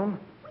 Van E's room?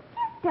 Well,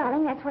 yes,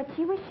 darling, that's what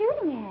she was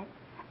shooting at.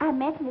 I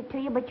mentioned it to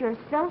you, but you're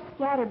so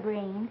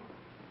scatterbrained.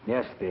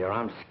 Yes, dear,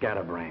 I'm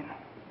scatterbrained.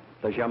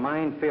 Does your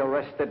mind feel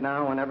rested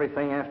now and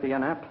everything after your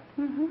nap?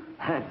 Mm-hmm.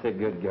 That's a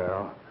good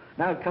girl.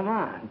 Now, come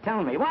on,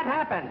 tell me, what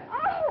happened?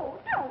 Oh,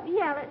 don't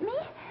yell at me.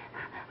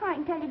 I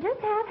can tell you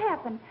just how it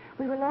happened.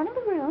 We were alone in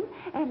the room,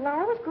 and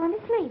Laura was going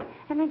to sleep.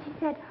 And then she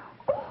said,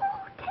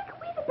 oh, take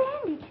away the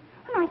bandage.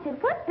 And I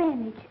said, what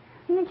bandage?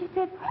 And then she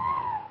said,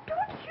 oh,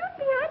 don't shoot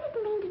me. I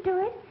didn't mean to do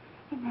it.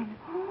 And then,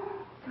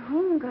 the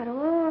room got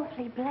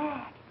awfully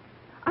black.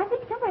 I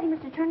think somebody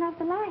must have turned off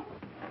the lights.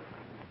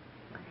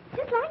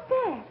 Just like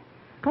that.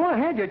 Go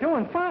ahead, you're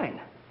doing fine.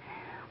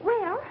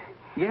 Well...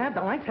 Yeah,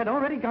 the lights had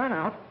already gone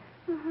out.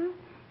 Uh-huh.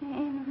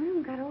 And the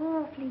room got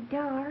awfully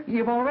dark.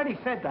 You've already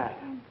said that.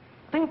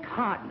 Think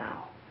hard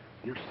now.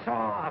 You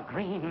saw a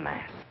green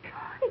mask.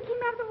 It came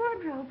out of the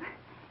wardrobe.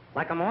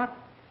 Like a moth?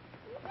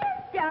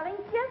 Yes, darling,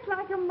 just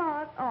like a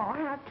moth. Oh,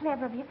 how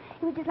clever of you.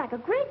 It was just like a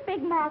great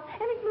big moth,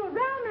 and it flew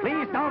around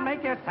and Please don't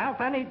make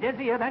yourself any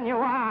dizzier than you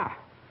are.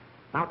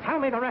 Now tell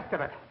me the rest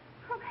of it.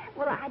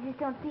 Well, I just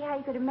don't see how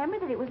you could remember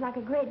that it was like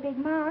a great big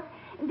moth.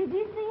 Did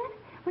you see it?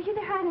 Was you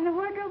there hiding in the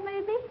wardrobe,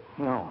 maybe?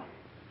 No,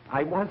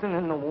 I wasn't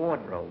in the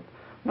wardrobe.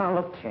 Now,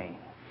 look, Jane,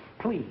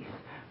 please,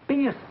 be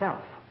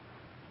yourself.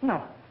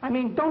 No, I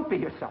mean, don't be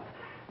yourself.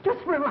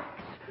 Just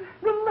relax.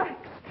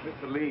 Relax.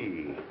 Mr.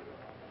 Lee,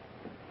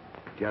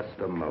 just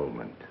a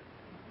moment.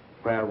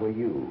 Where were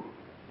you?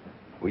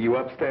 Were you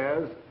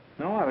upstairs?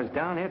 No, I was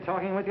down here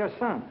talking with your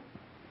son.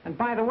 And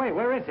by the way,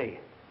 where is he?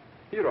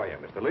 Here I am,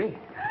 Mr. Lee.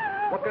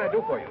 What can I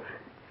do for you?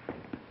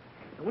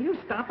 Will you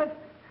stop it?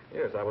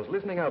 Yes, I was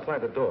listening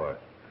outside the door.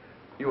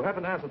 You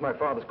haven't answered my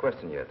father's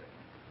question yet.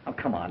 Oh,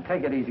 come on,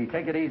 take it easy,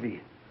 take it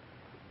easy.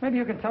 Maybe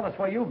you can tell us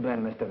where you've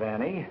been, Mr.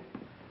 Vanny.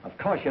 Of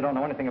course, you don't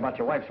know anything about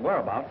your wife's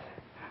whereabouts.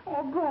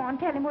 Oh, go on,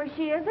 tell him where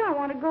she is. I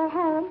want to go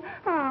home.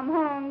 I'm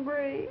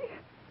hungry.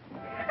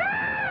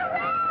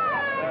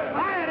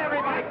 Quiet,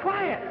 everybody,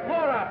 quiet!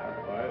 Laura!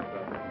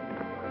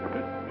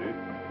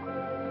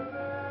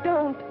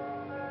 Don't.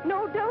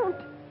 No, don't.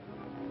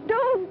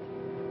 Don't.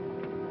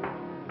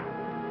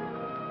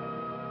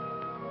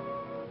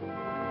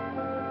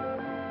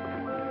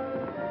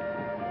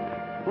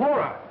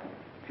 Laura!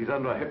 She's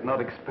under a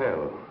hypnotic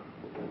spell.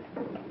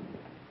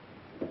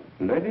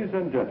 Ladies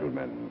and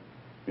gentlemen,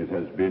 it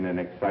has been an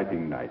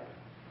exciting night,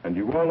 and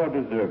you all are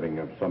deserving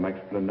of some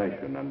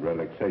explanation and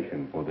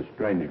relaxation for the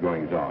strange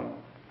goings-on.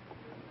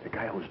 The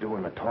guy who's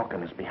doing the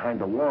talking is behind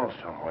the wall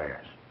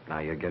somewhere. Now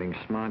you're getting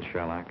smart,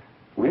 Sherlock.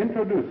 We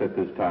introduce at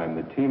this time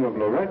the team of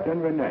Lorette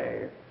and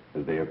Renee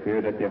as they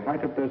appeared at the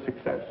height of their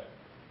success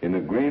in the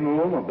green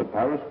room of the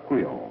Paris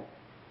Crillon.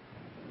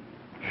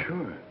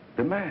 Sure,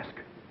 the mask,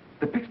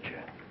 the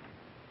picture.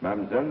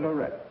 Mademoiselle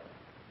Lorette.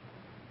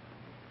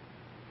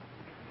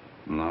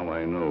 Now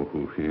I know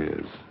who he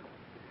is.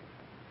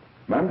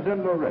 Mademoiselle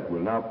Lorette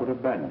will now put a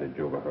bandage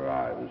over her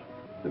eyes,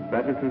 the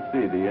better to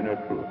see the inner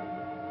truth.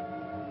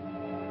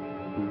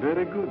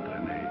 Very good,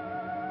 Renee.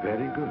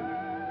 Very good.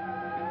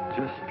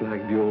 Just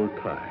like the old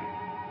time.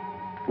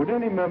 Would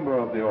any member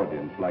of the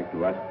audience like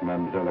to ask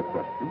Mademoiselle a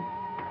question?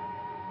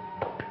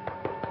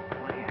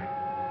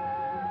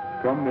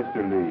 Come,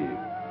 Mr.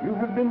 Lee. You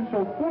have been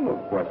so full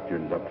of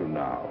questions up to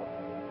now.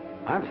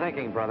 I'm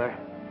thinking, brother.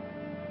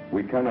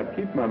 We cannot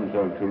keep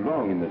Mademoiselle too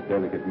long in this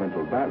delicate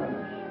mental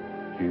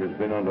balance. She has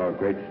been under a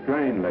great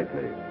strain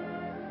lately.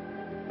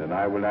 Then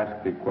I will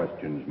ask the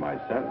questions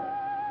myself.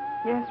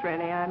 Yes,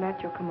 Renee, I'm at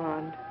your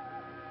command.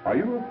 Are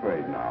you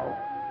afraid now?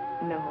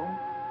 No,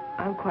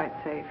 I'm quite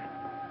safe.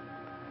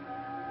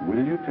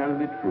 Will you tell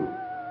the truth?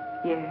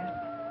 Yes.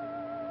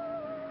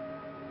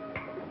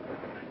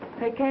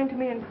 They came to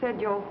me and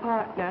said your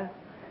partner,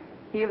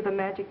 he of the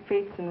magic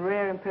feats and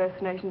rare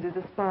impersonations, is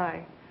a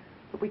spy.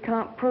 But we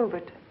can't prove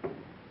it.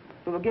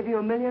 We will give you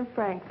 1,000,000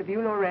 francs if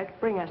you, Lorette,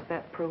 bring us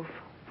that proof.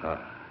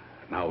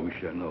 Now we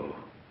shall know.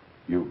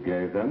 You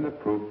gave them the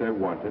proof they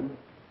wanted?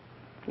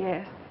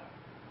 Yes.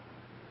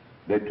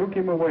 They took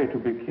him away to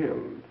be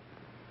killed?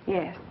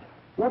 Yes.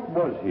 What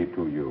was he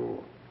to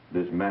you,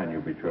 this man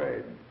you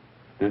betrayed?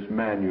 This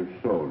man you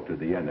sold to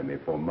the enemy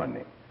for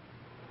money?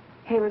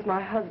 He was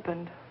my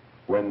husband.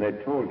 When they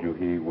told you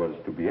he was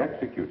to be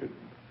executed,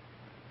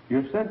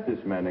 you sent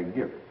this man a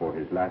gift for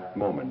his last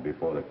moment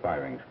before the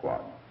firing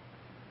squad.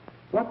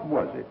 What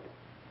was it?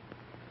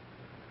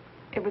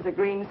 It was a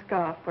green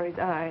scarf for his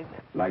eyes.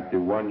 Like the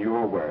one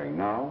you're wearing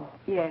now?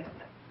 Yes.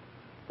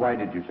 Why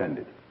did you send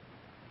it?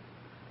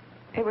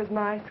 It was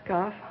my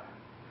scarf.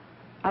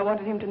 I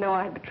wanted him to know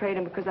I had betrayed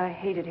him because I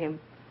hated him.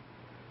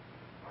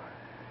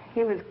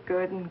 He was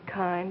good and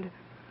kind,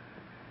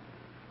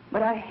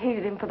 but I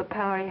hated him for the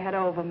power he had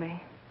over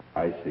me.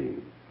 I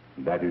see.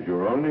 That is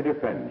your only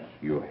defense.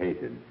 You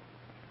hated.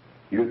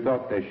 You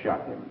thought they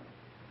shot him.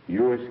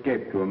 You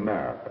escaped to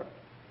America.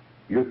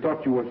 You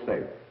thought you were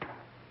safe.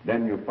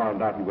 Then you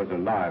found out he was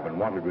alive and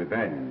wanted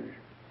revenge.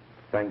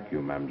 Thank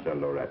you, Mademoiselle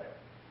Lorette.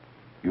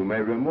 You may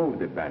remove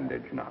the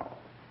bandage now.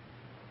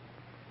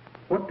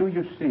 What do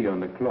you see on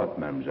the cloth,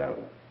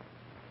 Mademoiselle?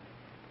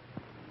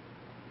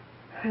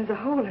 There's a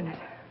hole in it.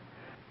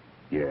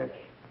 Yes.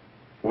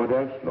 What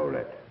else,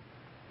 Lorette?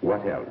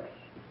 What else?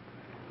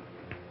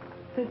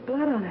 There's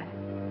blood on it.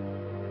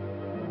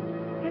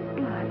 It's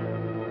blood.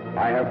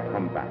 I have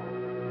come back.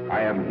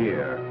 I am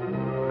here.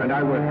 And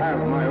I will have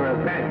my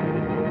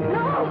revenge.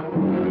 No!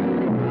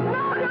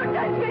 No, don't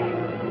touch me!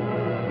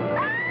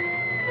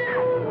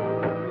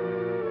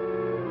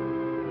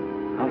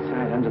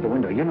 Outside, under the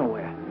window, you know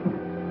where.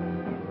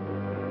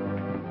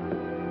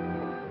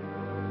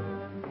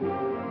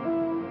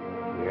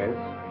 Yes,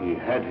 he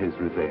had his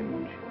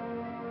revenge.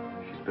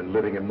 She's been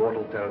living in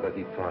mortal terror that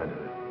he'd find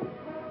her.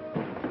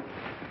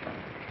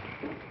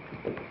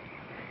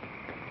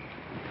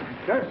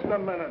 Just a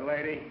minute,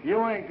 lady.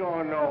 You ain't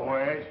going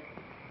nowheres.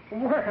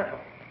 Well,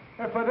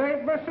 if it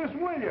ain't Mrs.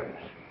 Williams,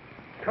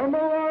 come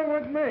along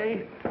with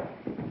me.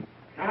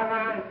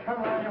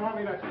 Come on, you want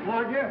me to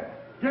slug you?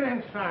 Get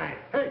inside.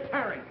 Hey,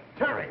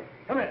 Terry,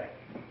 come here.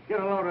 Get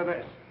a load of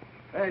this.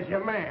 There's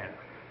your man.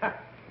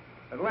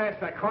 At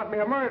last I caught me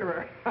a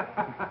murderer.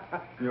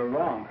 You're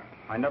wrong.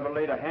 I never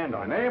laid a hand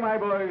on her. Nay, my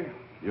boy,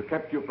 you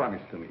kept your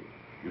promise to me.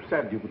 You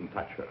said you wouldn't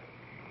touch her.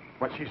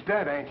 But she's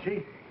dead, ain't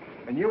she?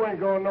 And you ain't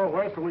going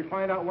nowhere till we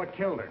find out what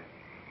killed her.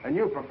 And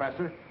you,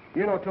 Professor,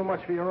 you know too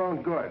much for your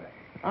own good.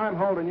 I'm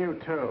holding you,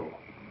 too.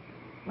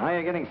 Now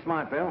you're getting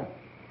smart, Bill.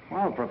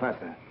 Well,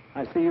 Professor,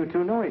 I see you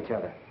two know each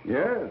other.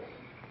 Yes.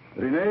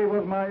 Renee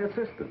was my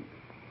assistant.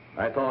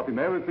 I taught him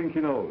everything he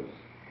knows.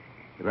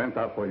 He went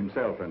out for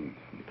himself and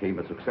became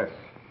a success.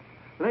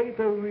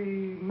 Later,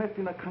 we met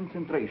in a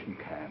concentration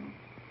camp.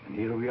 And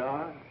here we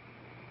are.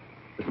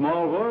 A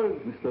small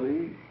world, Mr.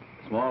 Lee.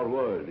 A small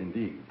world,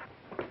 indeed.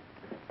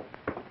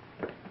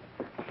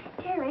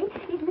 Terry,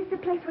 the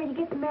place where you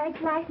get the marriage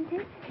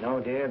licenses? No,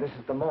 dear, this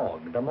is the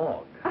morgue, the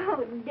morgue.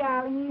 Oh,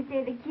 darling, you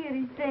say the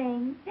cutest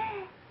thing.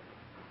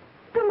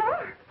 The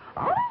mark.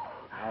 Oh!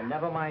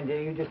 Never mind,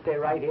 dear. You just stay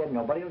right here.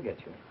 Nobody will get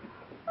you.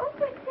 Oh,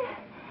 but...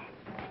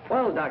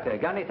 Well, Doctor,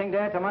 got anything to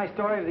add to my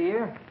story of the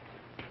year?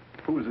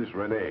 Who's this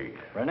Renee?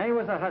 Renee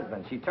was a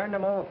husband. She turned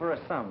him over for a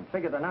sum.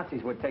 Figured the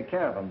Nazis would take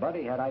care of him, but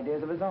he had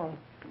ideas of his own.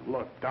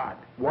 Look, Doc,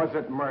 was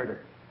it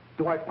murder?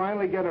 Do I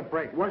finally get a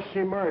break? Was she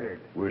murdered?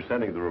 We're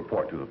sending the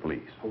report to the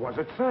police. What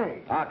was it say?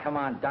 Ah, come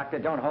on, Doctor.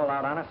 Don't hold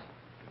out on us.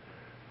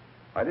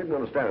 I didn't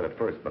understand it at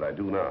first, but I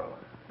do now.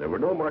 There were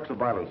no marks of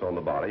violence on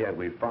the body, and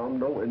we found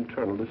no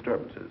internal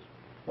disturbances.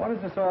 What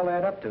does this all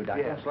add up to,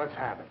 Doctor? Yes, let's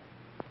have it.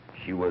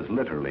 She was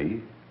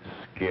literally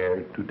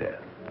scared to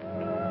death.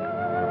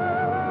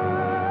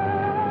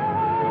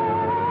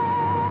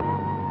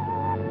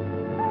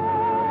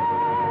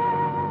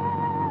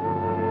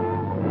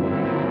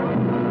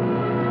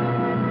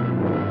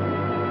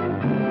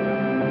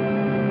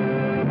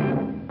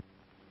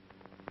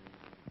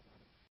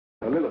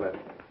 Elizabeth,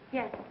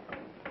 Yes.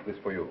 this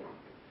for you.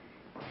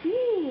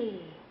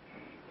 Gee.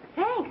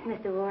 Thanks,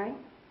 Mr. Warren.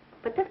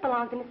 But this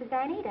belongs to Mrs.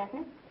 Van E, doesn't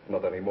it?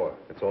 Not anymore.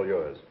 It's all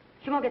yours.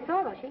 She won't get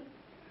sold, will she?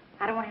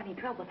 I don't want to have any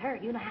trouble with her.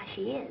 You know how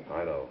she is.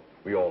 I know.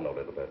 We all know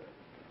Elizabeth.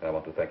 And I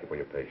want to thank you for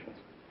your patience.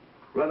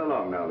 Run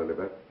along now,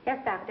 Elizabeth. Yes,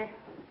 Doctor.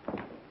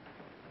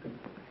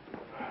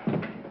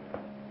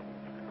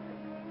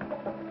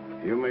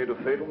 You made a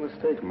fatal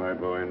mistake, my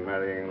boy, in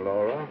marrying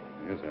Laura.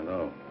 Yes, I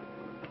know.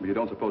 But you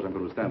don't suppose I'm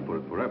going to stand for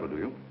it forever, do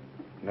you?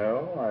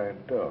 No, I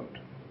don't.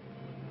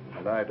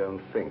 And I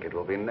don't think it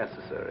will be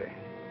necessary.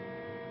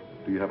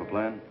 Do you have a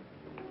plan?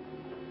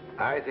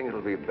 I think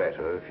it'll be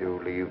better if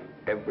you leave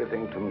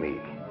everything to me.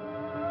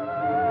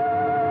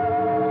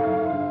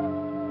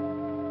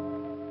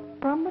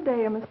 From the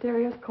day a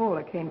mysterious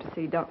caller came to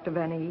see Dr.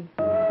 Van E.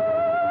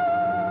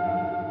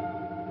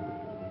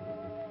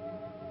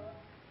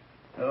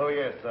 Oh,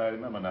 yes, I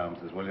remember now,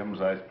 Mrs.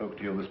 Williams. I spoke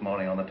to you this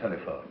morning on the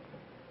telephone.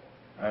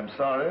 I'm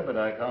sorry, but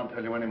I can't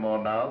tell you any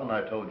more now than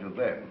I told you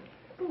then.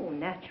 Oh,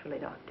 naturally,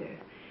 Doctor.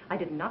 I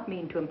did not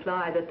mean to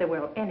imply that there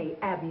were any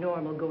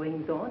abnormal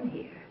goings-on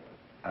here.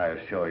 I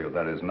assure you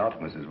that is not,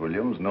 Mrs.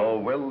 Williams,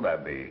 nor will there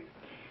be.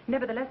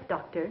 Nevertheless,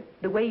 Doctor,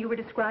 the way you were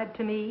described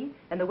to me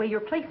and the way your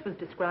place was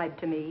described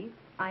to me,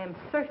 I am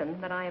certain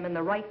that I am in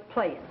the right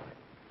place.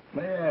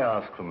 May I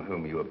ask from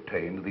whom you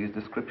obtained these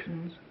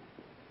descriptions?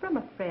 From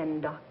a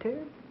friend, Doctor.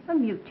 A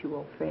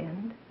mutual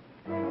friend.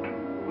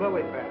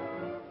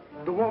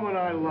 Lilybeth, the woman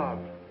I love.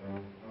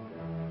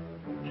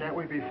 Can't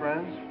we be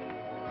friends?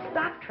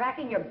 Stop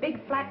tracking your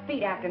big flat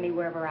feet after me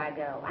wherever I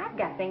go. I've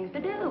got things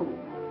to do.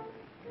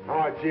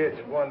 Oh, gee,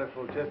 it's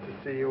wonderful just to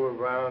see you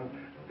around,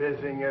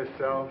 busying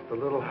yourself, the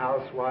little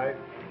housewife.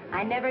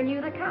 I never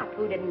knew the cop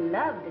who didn't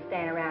love to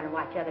stand around and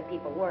watch other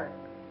people work.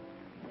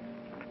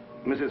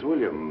 Mrs.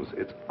 Williams,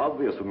 it's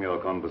obvious from your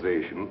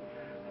conversation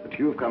that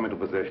you've come into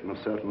possession of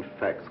certain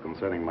facts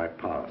concerning my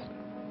past.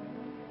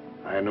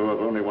 I know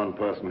of only one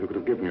person who could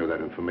have given you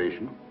that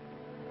information.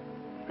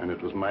 And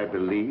it was my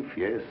belief,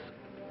 yes,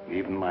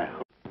 even my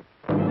hope.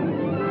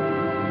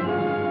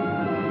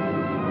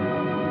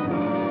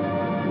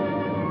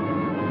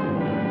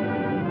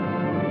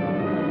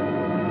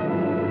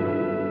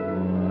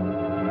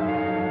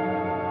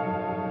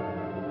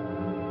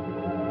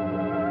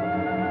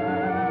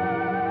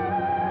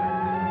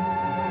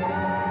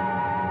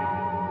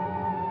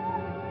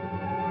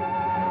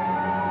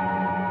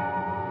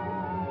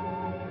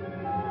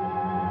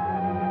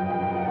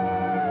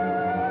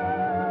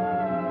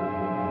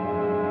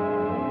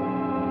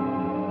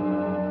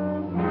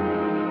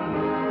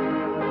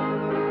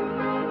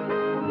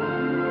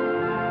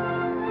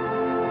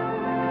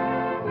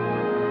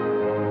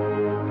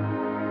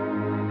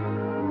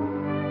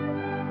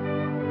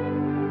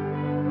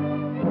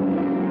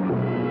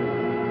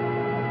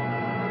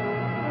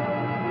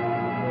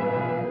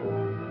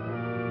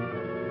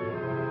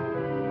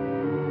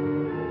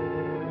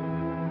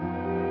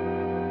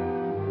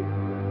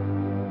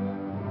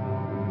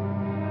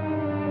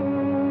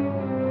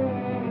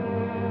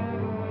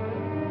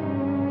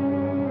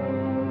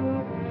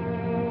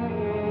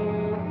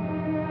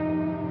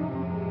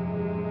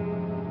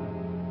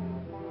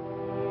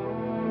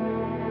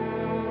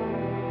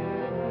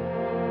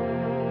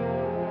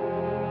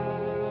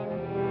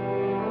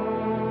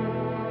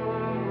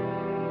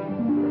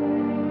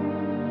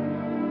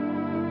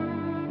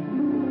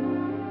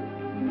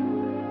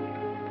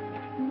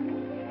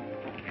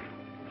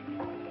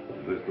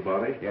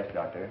 Yes,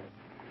 Doctor.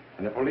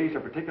 And the police are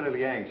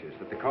particularly anxious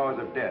that the cause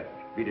of death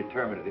be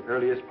determined at the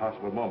earliest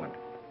possible moment.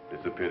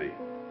 It's a pity.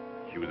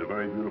 She was a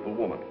very beautiful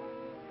woman.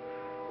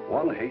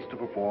 One hates to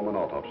perform an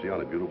autopsy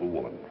on a beautiful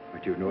woman.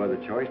 But you've no other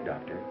choice,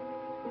 Doctor.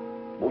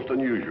 Most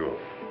unusual.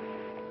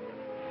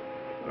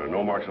 There are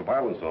no marks of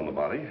violence on the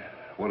body.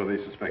 What do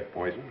they suspect?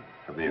 Poison?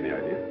 Have they any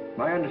idea?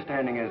 My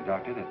understanding is,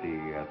 Doctor, that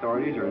the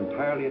authorities are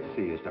entirely at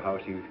sea as to how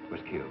she was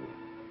killed.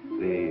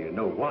 They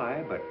know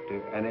why, but,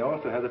 and they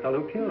also have the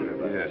fellow who killed her.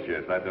 But...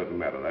 Yes, that doesn't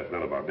matter. That's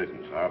none of our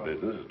business. Our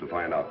business is to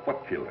find out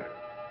what killed her.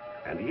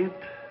 And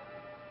yet,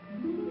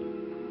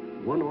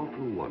 One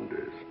often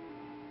wonders,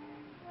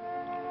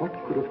 what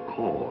could have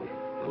caused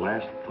the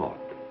last thought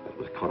that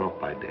was cut off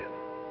by death?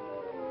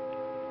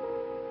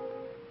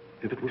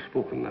 If it was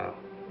spoken now,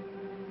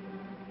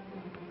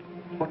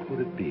 what would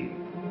it be?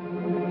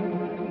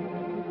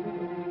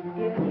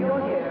 If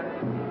you're here,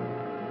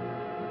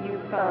 you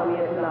found me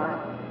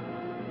alive.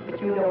 But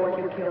you know what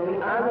you killed me.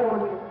 I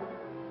warn you.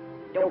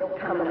 Don't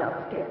come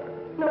another step.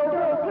 No,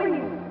 don't,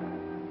 please.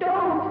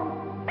 Don't.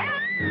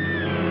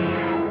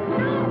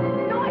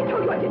 No, I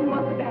told you I didn't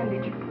want the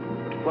bandage.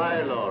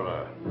 Why,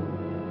 Laura?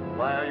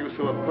 Why are you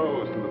so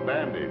opposed to the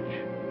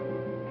bandage?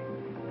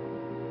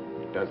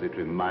 Does it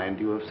remind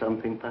you of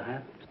something,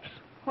 perhaps?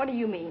 What do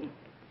you mean?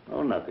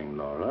 Oh, nothing,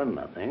 Laura,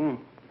 nothing.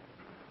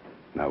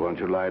 Now, won't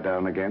you lie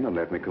down again and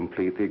let me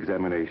complete the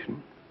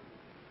examination?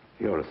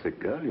 You're a sick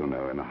girl, you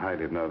know, in a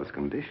highly nervous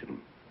condition.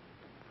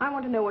 I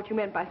want to know what you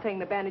meant by saying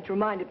the bandage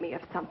reminded me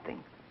of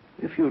something.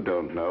 If you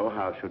don't know,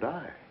 how should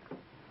I?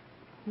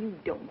 You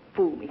don't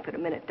fool me for a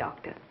minute,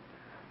 Doctor.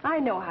 I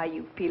know how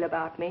you feel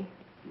about me.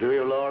 Do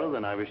you, Laura?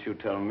 Then I wish you'd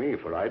tell me,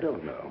 for I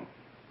don't know.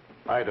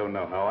 I don't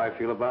know how I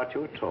feel about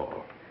you at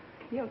all.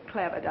 You're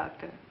clever,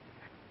 Doctor.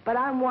 But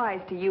I'm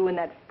wise to you and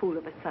that fool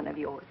of a son of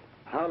yours.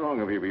 How long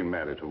have you been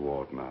married to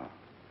Ward now?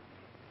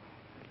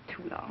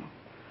 Too long.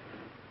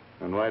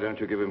 And why don't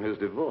you give him his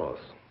divorce?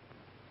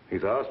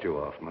 He's asked you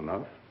often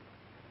enough.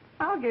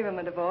 I'll give him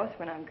a divorce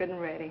when I'm good and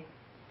ready.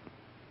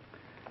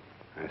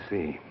 I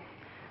see.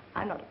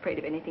 I'm not afraid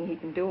of anything he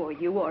can do, or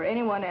you, or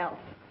anyone else.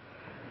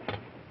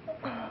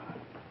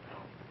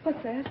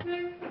 What's that?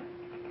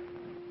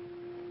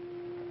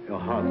 Your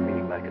heart's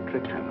beating like a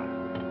trick hammer.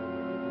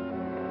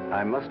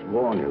 I must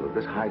warn you of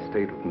this high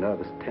state of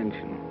nervous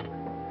tension.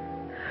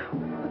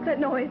 What's that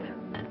noise?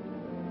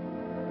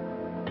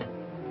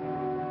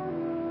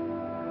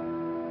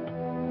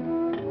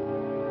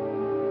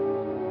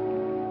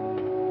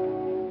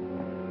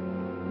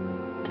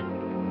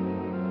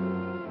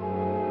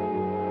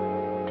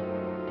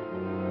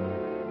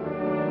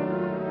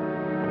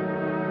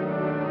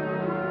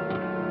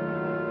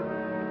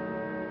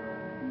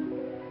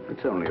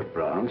 It's only a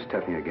branch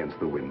tapping against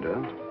the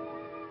window.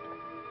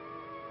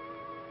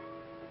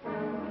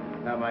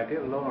 Now, my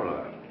dear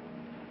Laura,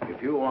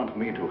 if you want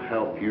me to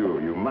help you,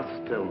 you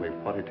must tell me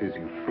what it is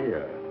you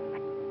fear.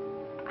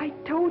 I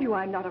told you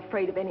I'm not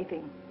afraid of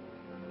anything.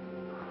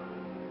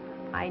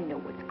 I know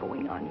what's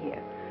going on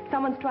here.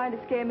 Someone's trying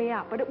to scare me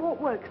out, but it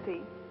won't work,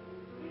 see?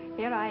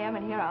 Here I am,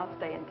 and here I'll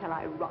stay until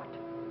I rot.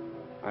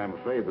 I'm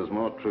afraid there's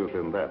more truth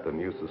in that than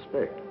you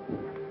suspect.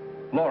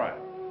 Laura,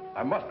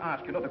 I must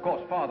ask you not to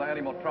cause Father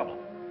any more trouble.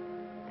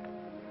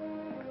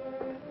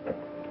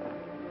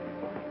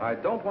 I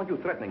don't want you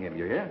threatening him,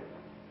 you hear?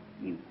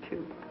 You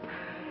too.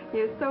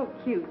 You're so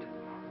cute.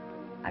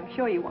 I'm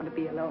sure you want to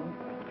be alone.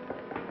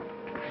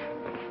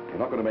 You're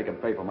not going to make him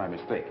pay for my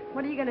mistake.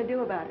 What are you going to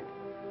do about it?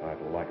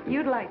 I'd like to.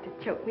 You'd like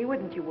to choke me,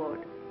 wouldn't you, Ward?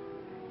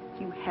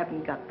 You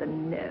haven't got the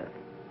nerve.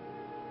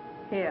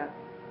 Here.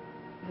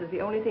 This is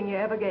the only thing you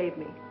ever gave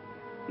me.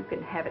 You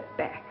can have it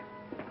back.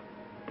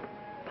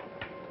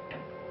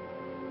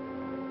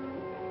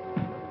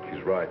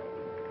 She's right.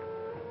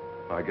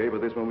 I gave her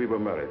this when we were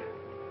married.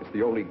 It's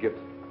the only gift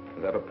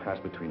that ever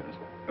passed between us.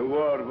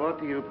 Ward, what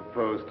do you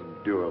propose to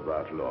do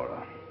about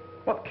Laura?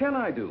 What can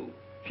I do?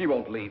 She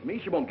won't leave me.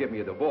 She won't give me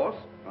a divorce.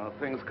 Well,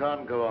 things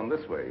can't go on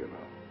this way, you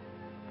know.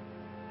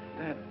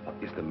 Dad, what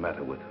is the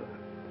matter with her?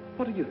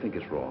 What do you think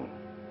is wrong?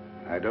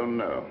 I don't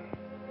know.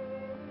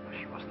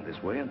 She wasn't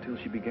this way until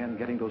she began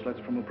getting those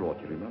letters from abroad,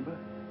 you remember?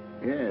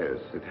 Yes,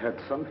 it had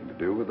something to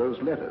do with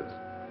those letters.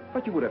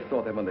 But you would have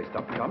thought that when they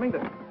stopped coming,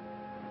 that...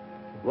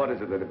 What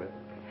is it, Elizabeth?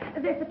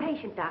 There's a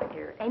patient,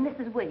 Doctor, a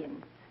Mrs.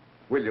 Williams.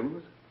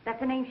 Williams? That's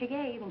the name she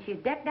gave, and she's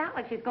decked out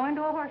like she's going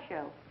to a horse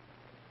show.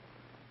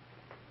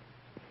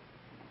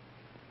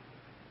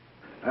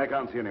 I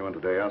can't see anyone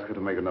today. Ask her to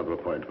make another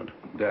appointment.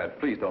 Dad,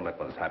 please don't let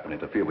what's happened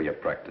interfere with your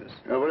practice.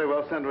 Oh, very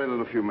well. Send her in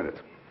a few minutes.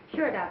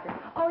 Sure, Doctor.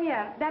 Oh,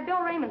 yeah, that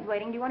Bill Raymond's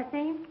waiting. Do you want to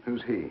see him?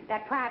 Who's he?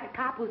 That private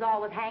cop who's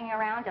always hanging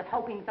around just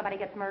hoping somebody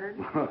gets murdered.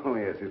 Oh,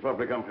 yes. He's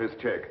probably come for his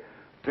check.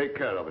 Take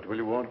care of it, will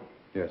you, Ward?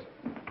 Yes.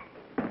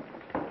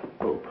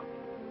 Hope.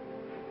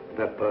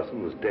 That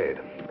person was dead.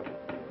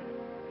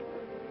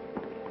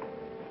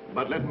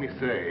 But let me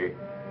say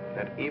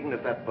that even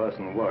if that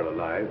person were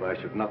alive, I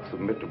should not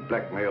submit to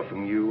blackmail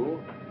from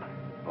you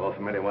or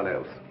from anyone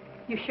else.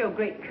 You show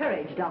great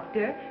courage,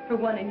 Doctor, for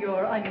one in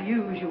your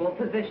unusual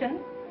position.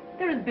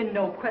 There has been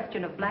no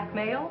question of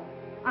blackmail.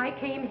 I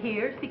came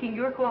here seeking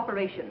your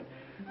cooperation,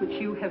 which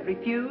you have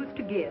refused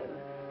to give.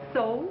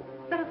 So,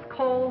 let us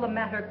call the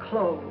matter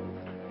closed.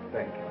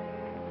 Thank you.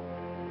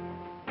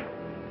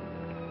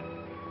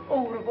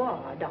 Au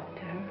revoir,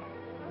 Doctor.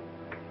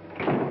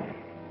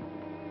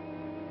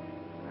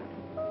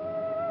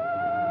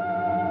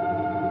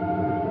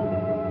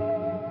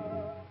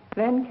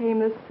 Then came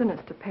this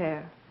sinister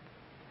pair.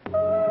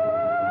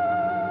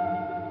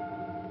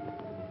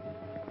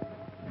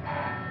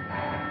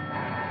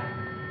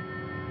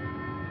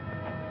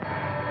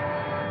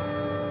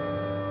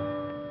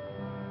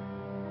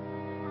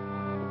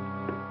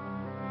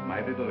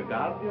 my little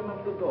guardian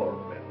of the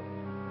doorbell.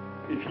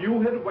 If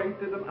you had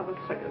waited another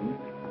second,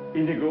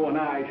 Inigo and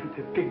I should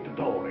have kicked the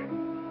door in.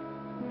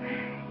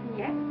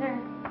 Yes, sir.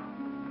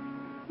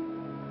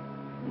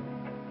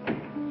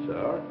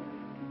 Sir,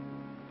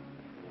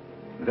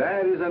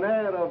 there is an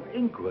air of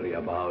inquiry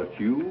about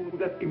you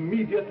that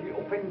immediately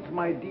offends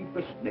my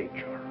deepest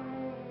nature.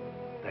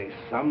 There's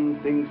some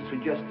things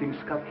suggesting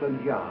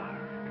Scotland Yard,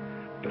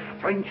 the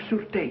French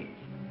Sûreté,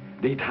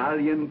 the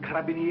Italian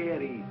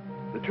Carabinieri,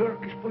 the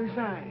Turkish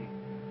Polizei,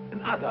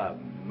 and other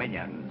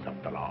minions of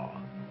the law.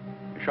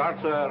 Short,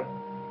 sir,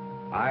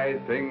 I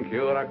think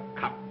you're a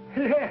cop.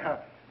 Yeah.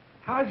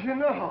 How'd you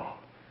know?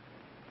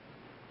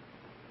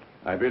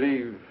 I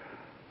believe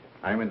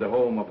I'm in the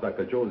home of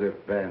Dr. Joseph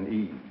Van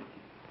E.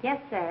 Yes,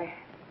 sir.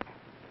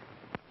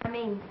 I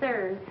mean,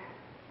 sirs.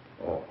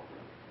 Oh,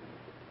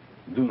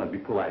 do not be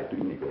polite to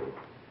Inigo.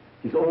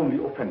 He's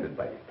only offended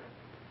by it.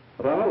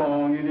 Run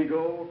along,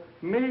 Inigo.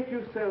 Make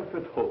yourself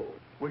at home.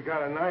 We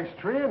got a nice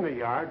tree in the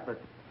yard, but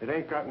it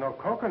ain't got no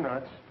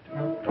coconuts.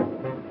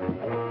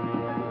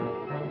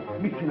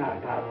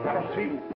 Midnight,